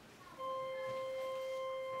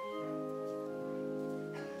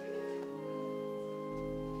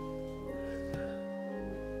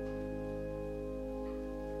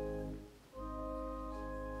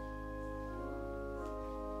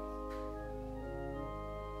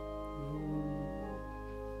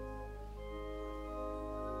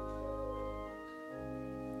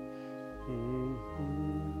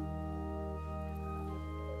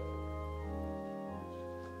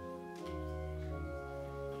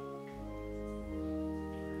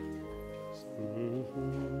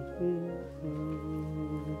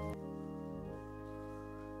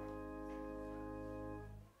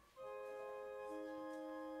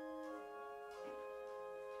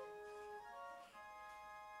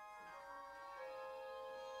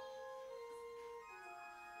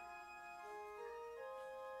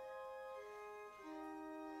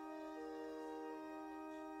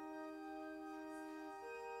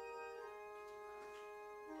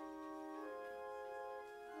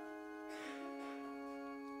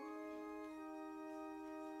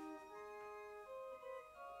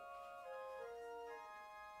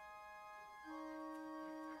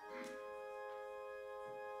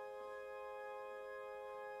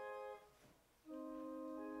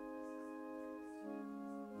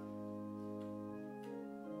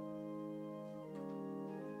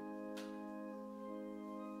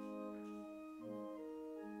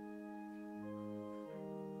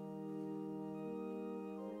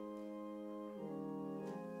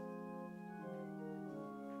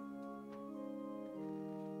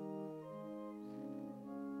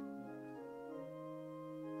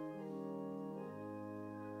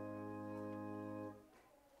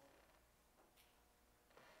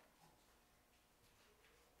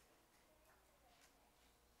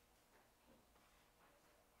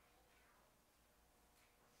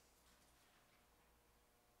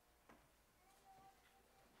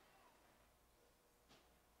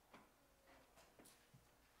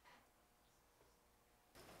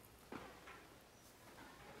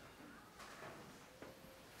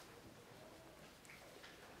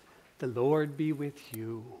 The Lord be with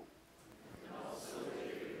you.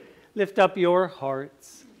 Lift up your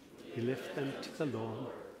hearts. We lift them to the Lord.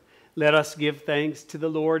 Let us give thanks to the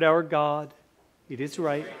Lord our God. It is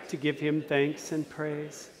right to give him thanks and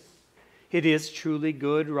praise. It is truly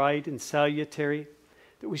good, right, and salutary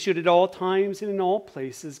that we should at all times and in all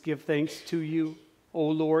places give thanks to you, O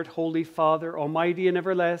Lord, Holy Father, Almighty and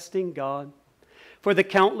everlasting God, for the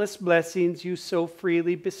countless blessings you so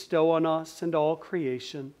freely bestow on us and all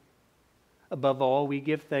creation. Above all, we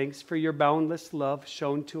give thanks for your boundless love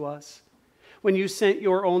shown to us when you sent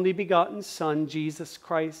your only begotten Son, Jesus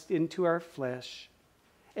Christ, into our flesh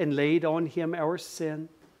and laid on him our sin,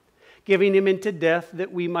 giving him into death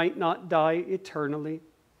that we might not die eternally.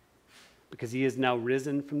 Because he is now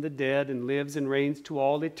risen from the dead and lives and reigns to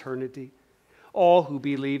all eternity, all who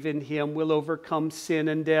believe in him will overcome sin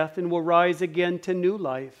and death and will rise again to new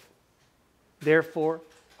life. Therefore,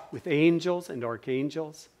 with angels and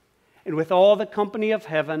archangels, and with all the company of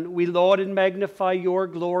heaven, we laud and magnify your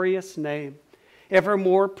glorious name,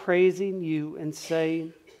 evermore praising you and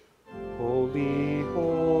saying, Holy,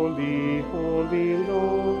 holy, holy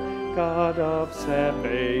Lord, God of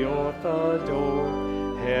Sabaoth,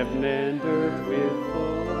 adore heaven and earth with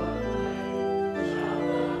full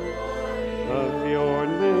of your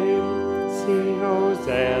name. Sing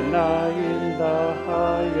Hosanna in the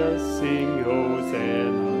highest, sing Hosanna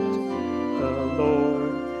to the Lord.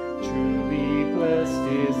 Truly blessed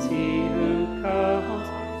is he who comes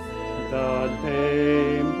in the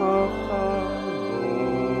name of the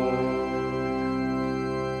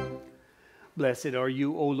Lord. Blessed are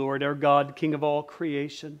you, O Lord, our God, King of all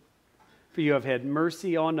creation, for you have had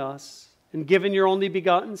mercy on us and given your only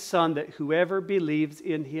begotten Son, that whoever believes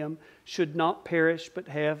in him should not perish but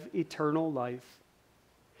have eternal life.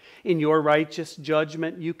 In your righteous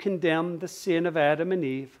judgment, you condemn the sin of Adam and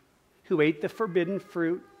Eve, who ate the forbidden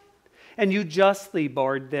fruit, and you justly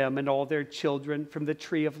barred them and all their children from the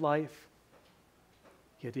tree of life.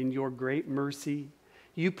 Yet in your great mercy,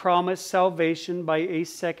 you promised salvation by a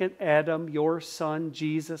second Adam, your Son,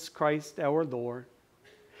 Jesus Christ our Lord,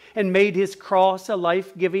 and made his cross a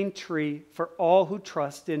life-giving tree for all who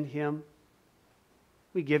trust in him.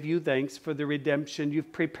 We give you thanks for the redemption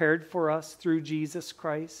you've prepared for us through Jesus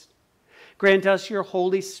Christ. Grant us your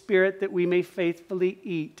Holy Spirit that we may faithfully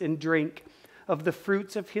eat and drink of the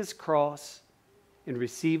fruits of his cross and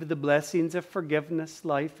receive the blessings of forgiveness,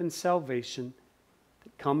 life, and salvation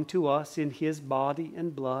that come to us in his body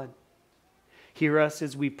and blood. Hear us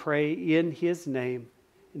as we pray in his name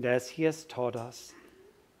and as he has taught us.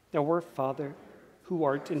 Our Father, who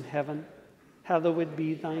art in heaven, hallowed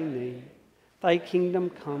be thy name. Thy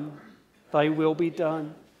kingdom come, thy will be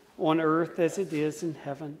done, on earth as it is in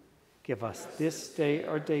heaven. Give us this day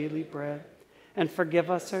our daily bread, and forgive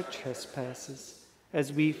us our trespasses,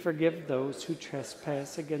 as we forgive those who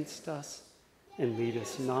trespass against us. And lead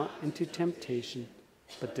us not into temptation,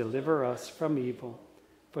 but deliver us from evil.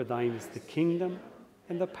 For thine is the kingdom,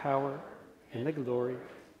 and the power, and the glory,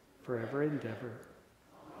 forever and ever.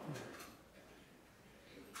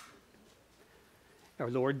 Our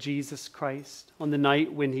Lord Jesus Christ, on the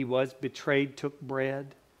night when he was betrayed, took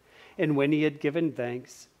bread, and when he had given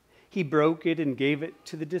thanks, he broke it and gave it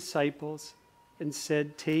to the disciples, and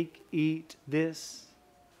said, Take, eat, this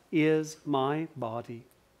is my body,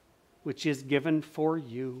 which is given for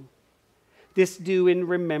you. This do in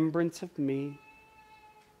remembrance of me.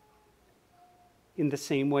 In the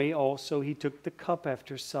same way also he took the cup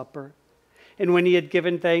after supper, and when he had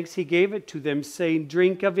given thanks, he gave it to them, saying,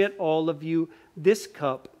 Drink of it, all of you. This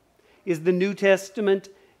cup is the New Testament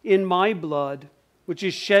in my blood, which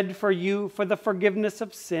is shed for you for the forgiveness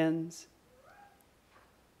of sins.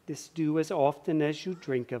 This do as often as you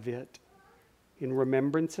drink of it, in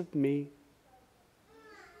remembrance of me.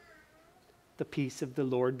 The peace of the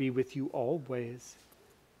Lord be with you always.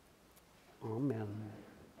 Amen.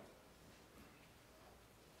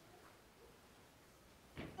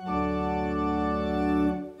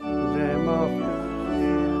 Lamb of God,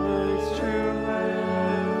 is true Lamb.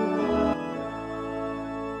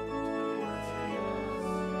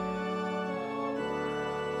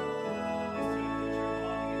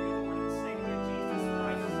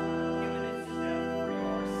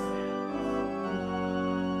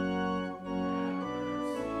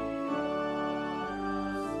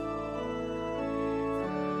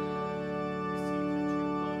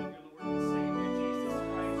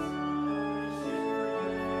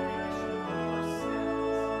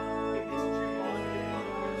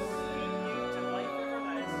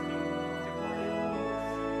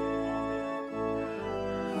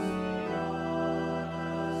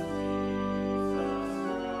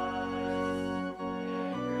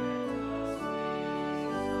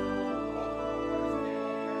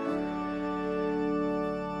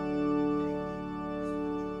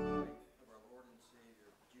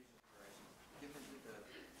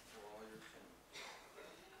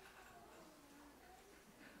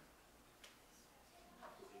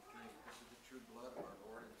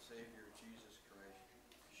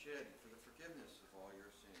 shed for the forgiveness of all your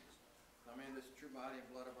sins. Now may this true body and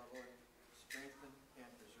blood of our Lord strengthen and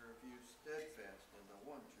preserve you steadfast in the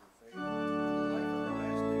one true faith, for the life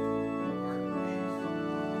everlasting, heart and peace.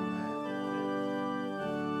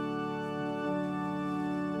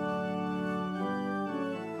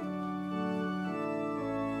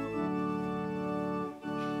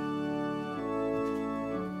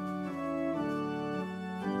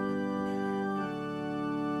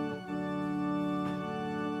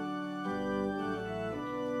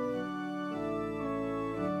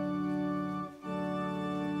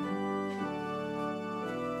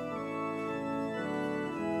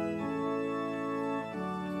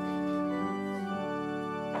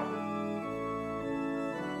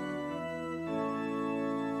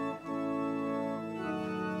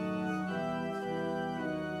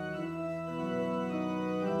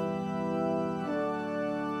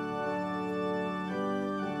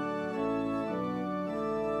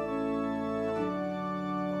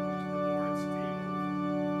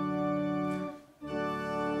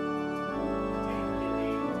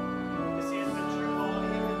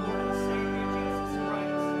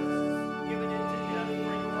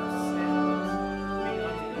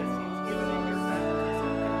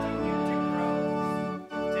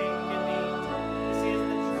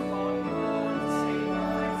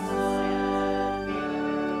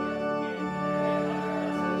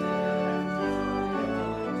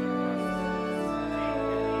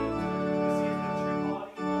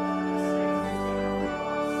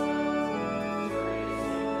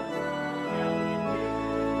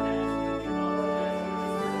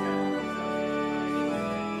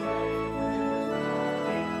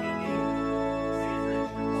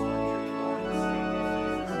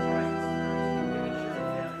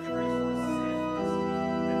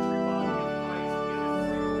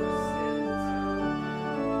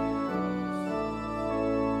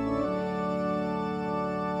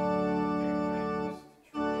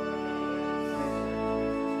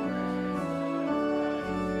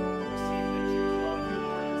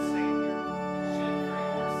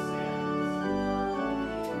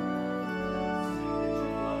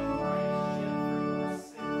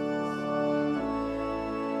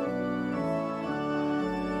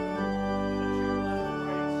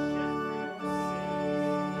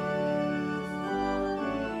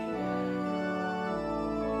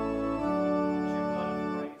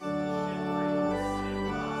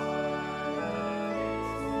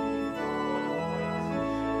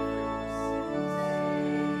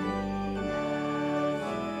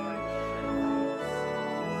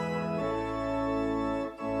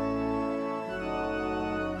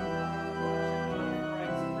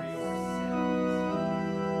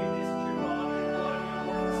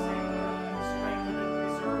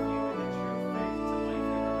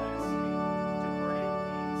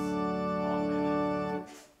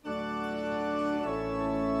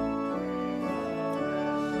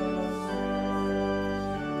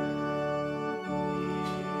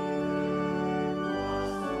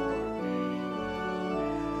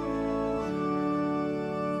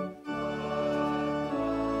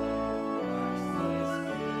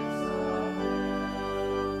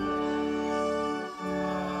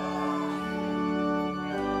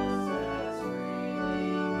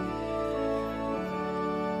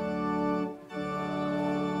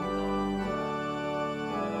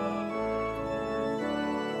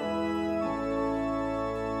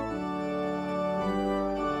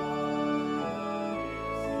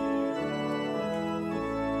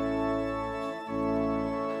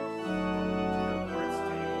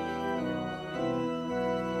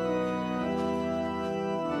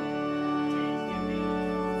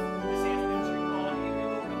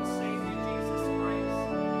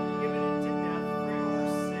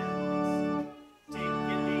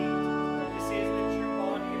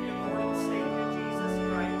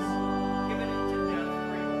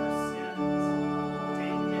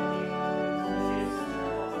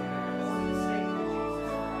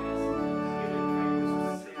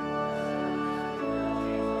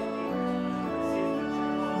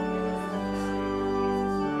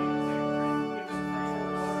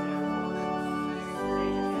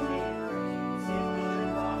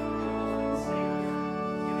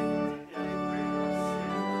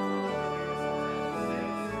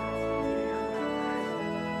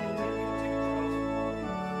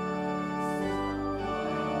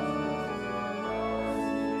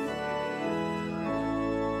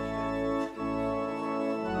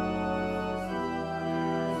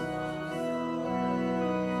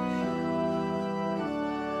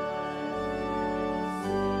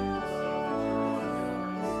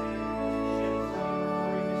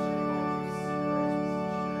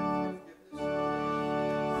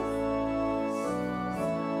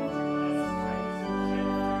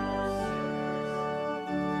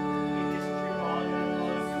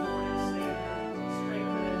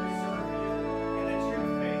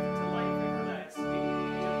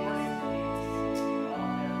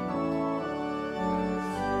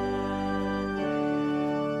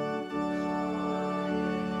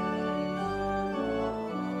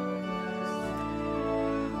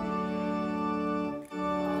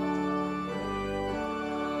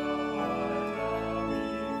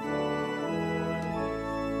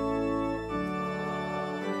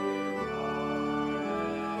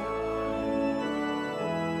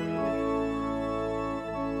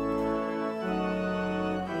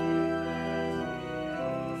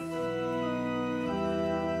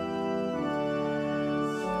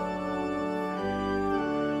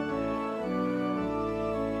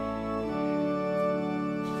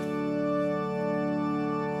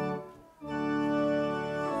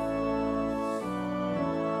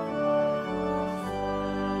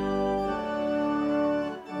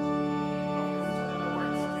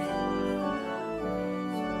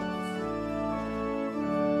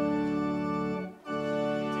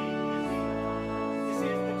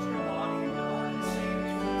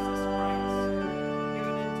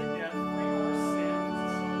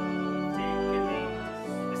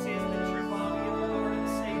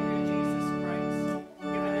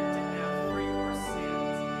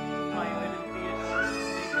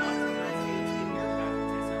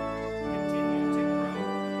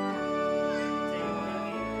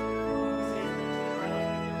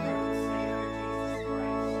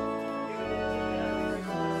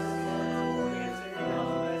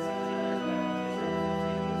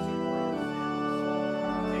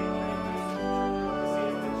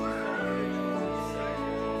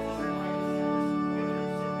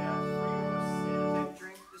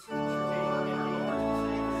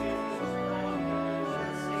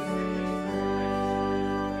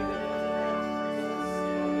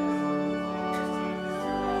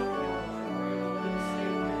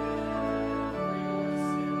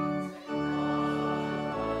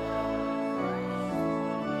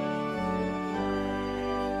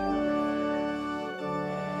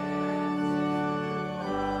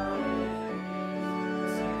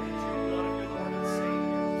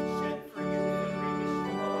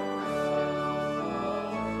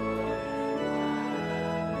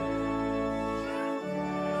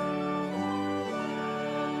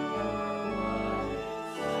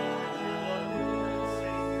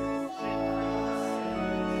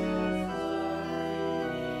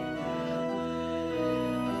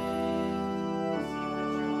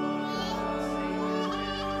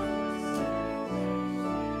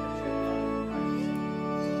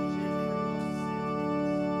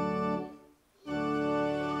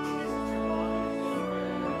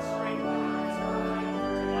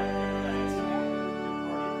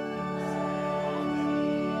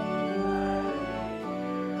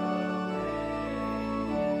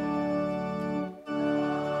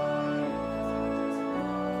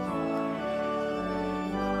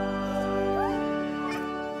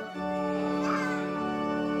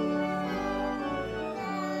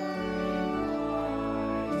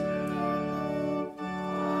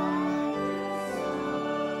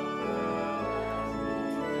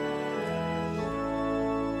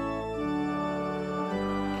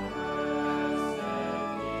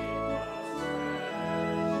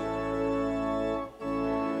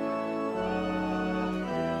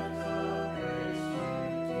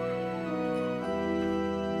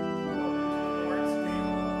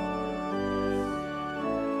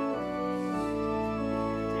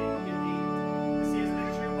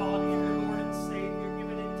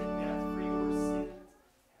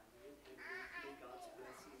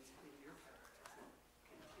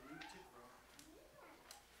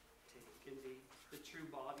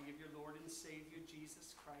 Savior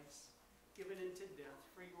Jesus Christ, given into death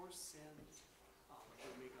for your sins. And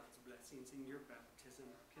may God's blessings in your baptism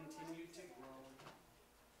continue to grow.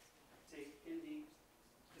 Take and eat.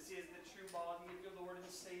 This is the true body of your Lord and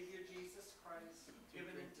Savior Jesus Christ,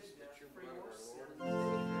 given into death for your sins.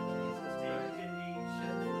 Take and eat.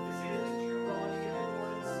 This is the true body of your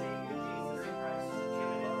Lord and Savior Jesus Christ,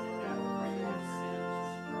 given into death for your sins.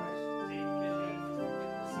 Take and eat.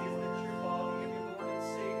 This is the true body of your Lord and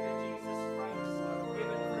Savior Jesus Christ,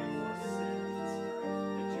 given for your sins.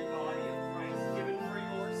 The true body of Christ, given for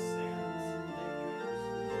your sins.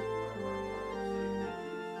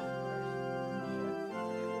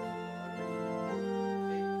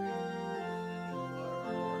 Take, drink. This is the true blood of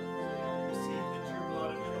our Lord and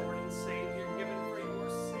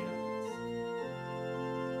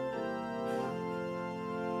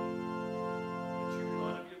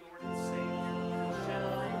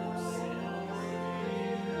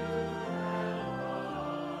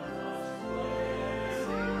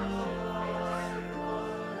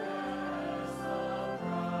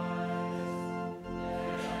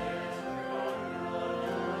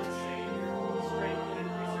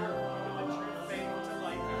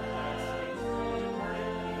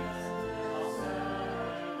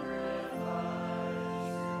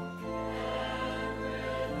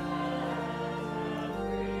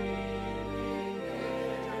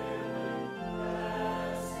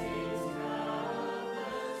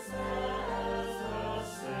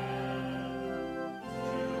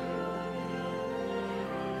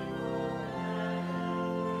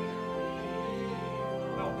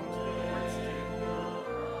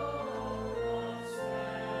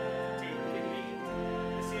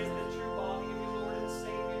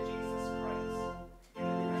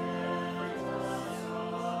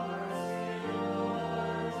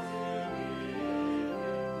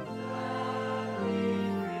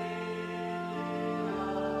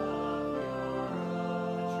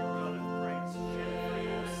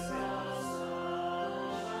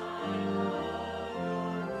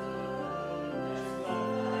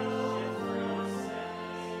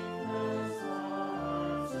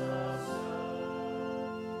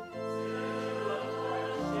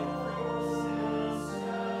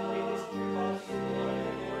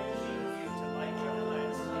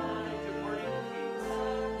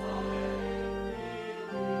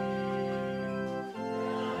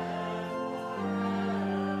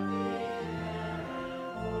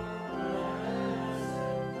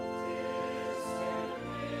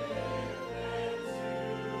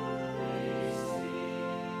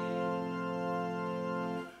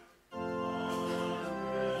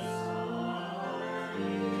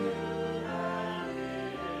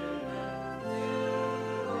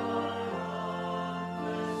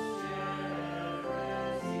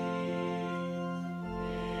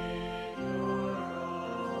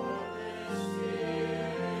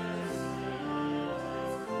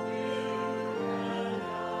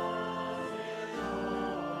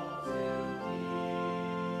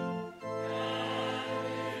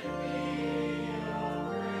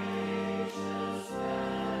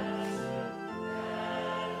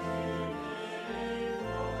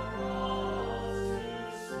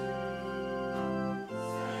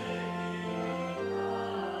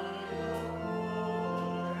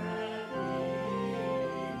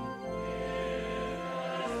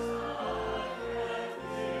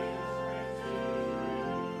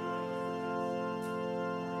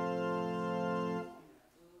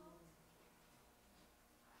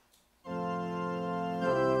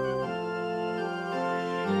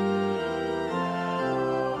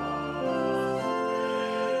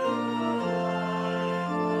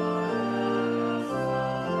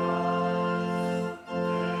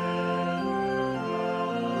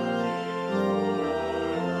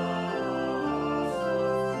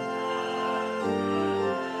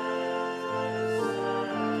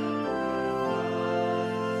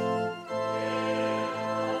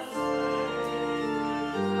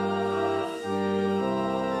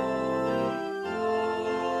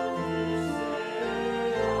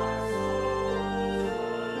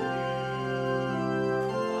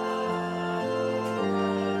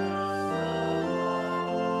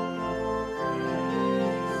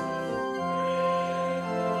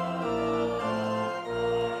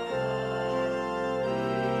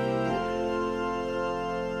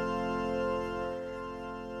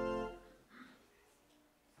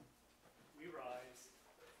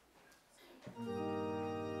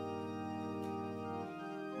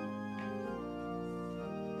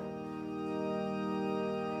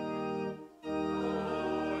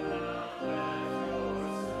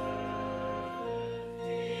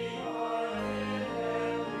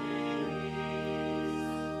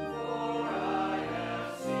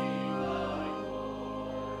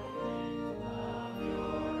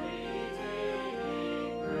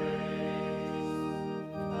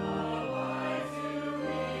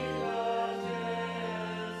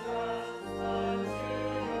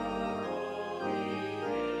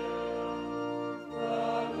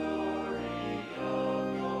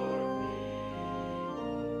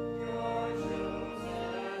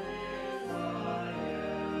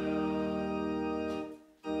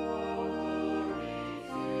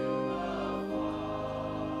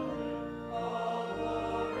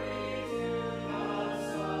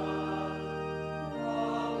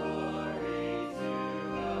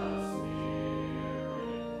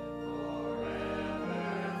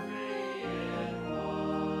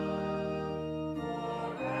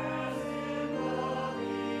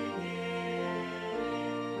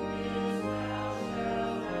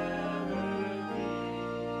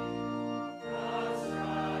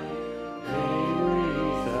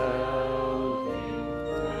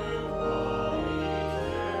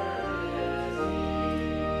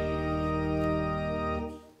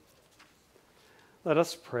Let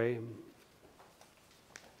us pray.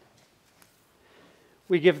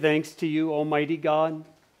 We give thanks to you, Almighty God,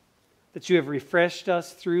 that you have refreshed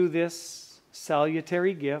us through this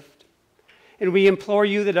salutary gift. And we implore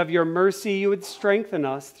you that of your mercy you would strengthen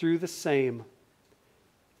us through the same,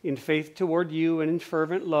 in faith toward you and in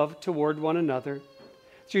fervent love toward one another.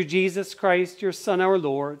 Through Jesus Christ, your Son, our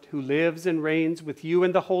Lord, who lives and reigns with you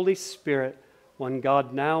and the Holy Spirit, one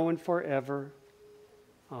God now and forever.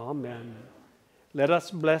 Amen. Let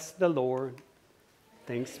us bless the Lord.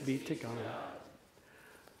 Thanks be to God.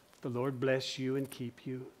 The Lord bless you and keep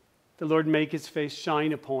you. The Lord make his face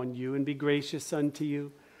shine upon you and be gracious unto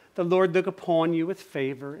you. The Lord look upon you with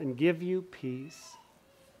favor and give you peace.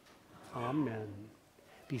 Amen.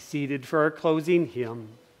 Be seated for our closing hymn.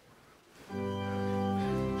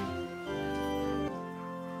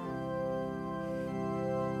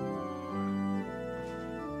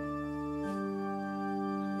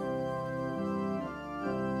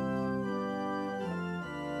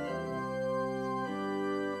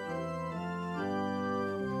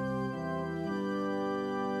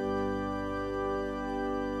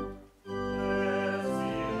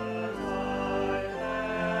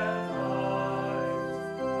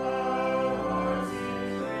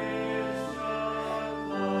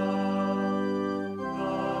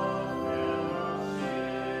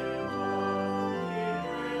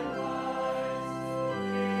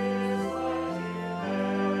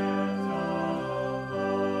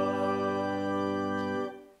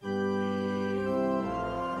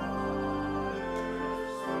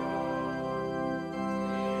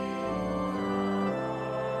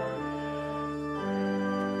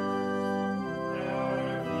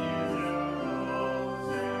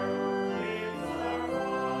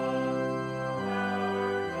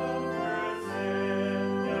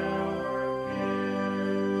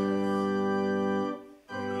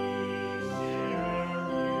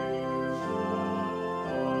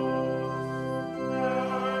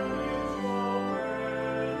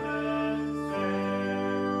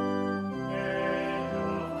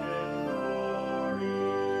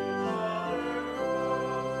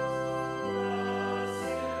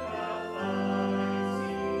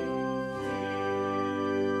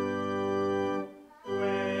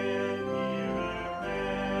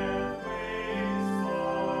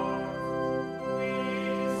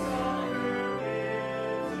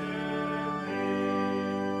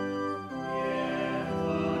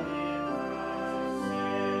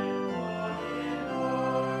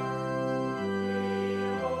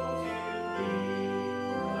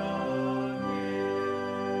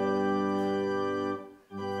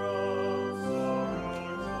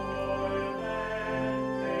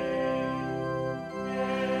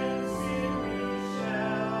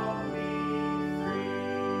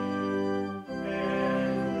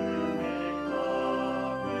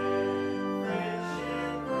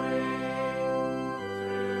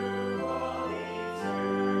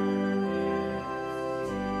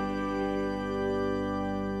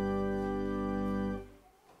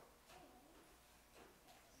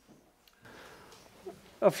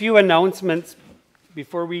 A few announcements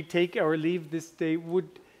before we take our leave this day.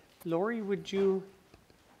 Lori, would you?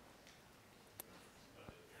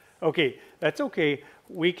 Okay, that's okay.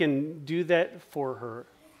 We can do that for her.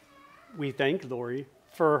 We thank Lori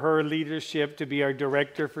for her leadership to be our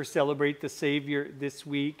director for Celebrate the Savior this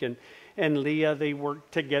week. And Leah, they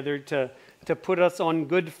worked together to put us on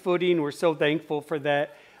good footing. We're so thankful for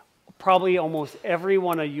that. Probably almost every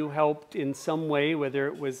one of you helped in some way, whether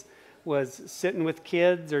it was sitting with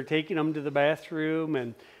kids or taking them to the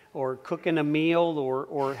bathroom or cooking a meal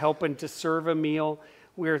or helping to serve a meal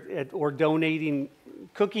or donating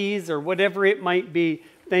cookies or whatever it might be.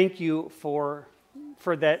 Thank you for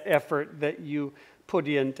that effort that you put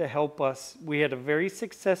in to help us. We had a very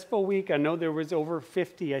successful week. I know there was over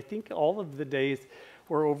 50. I think all of the days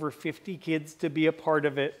were over 50 kids to be a part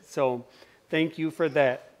of it. So thank you for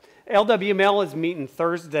that. LWML is meeting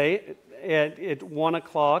Thursday at 1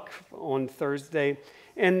 o'clock on Thursday.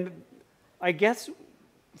 And I guess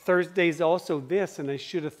Thursday's also this, and I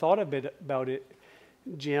should have thought a bit about it,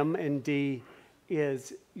 Jim and Dee,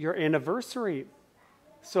 is your anniversary.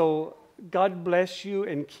 So God bless you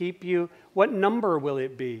and keep you. What number will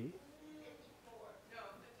it be?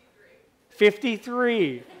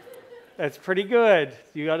 53. That's pretty good.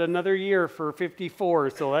 You got another year for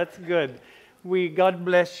 54, so that's good. God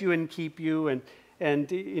bless you and keep you and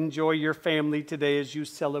enjoy your family today as you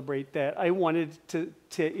celebrate that. I wanted to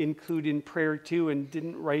include in prayer too and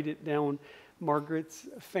didn't write it down, Margaret's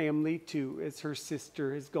family too, as her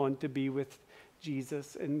sister has gone to be with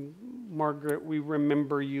Jesus. And Margaret, we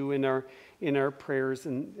remember you in our prayers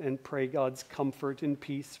and pray God's comfort and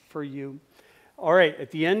peace for you. All right,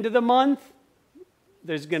 at the end of the month,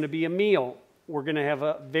 there's going to be a meal. We're going to have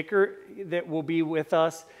a vicar that will be with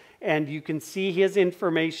us, and you can see his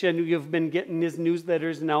information. You've been getting his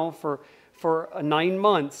newsletters now for 9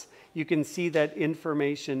 months. You can see that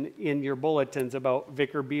information in your bulletins about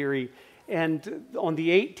Vicar Beery. And on the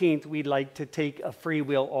 18th, we'd like to take a free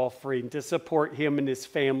will offering to support him and his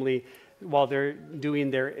family while they're doing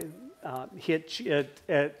their hitch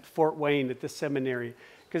at Fort Wayne at the seminary.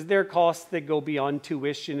 Because there are costs that go beyond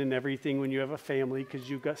tuition and everything when you have a family, because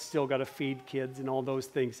you've still got to feed kids and all those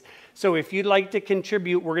things. So if you'd like to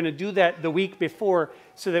contribute, we're going to do that the week before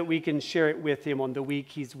so that we can share it with him on the week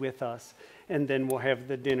he's with us. And then we'll have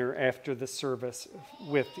the dinner after the service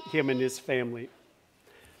with him and his family.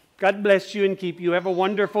 God bless you and keep you. Have a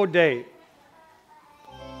wonderful day.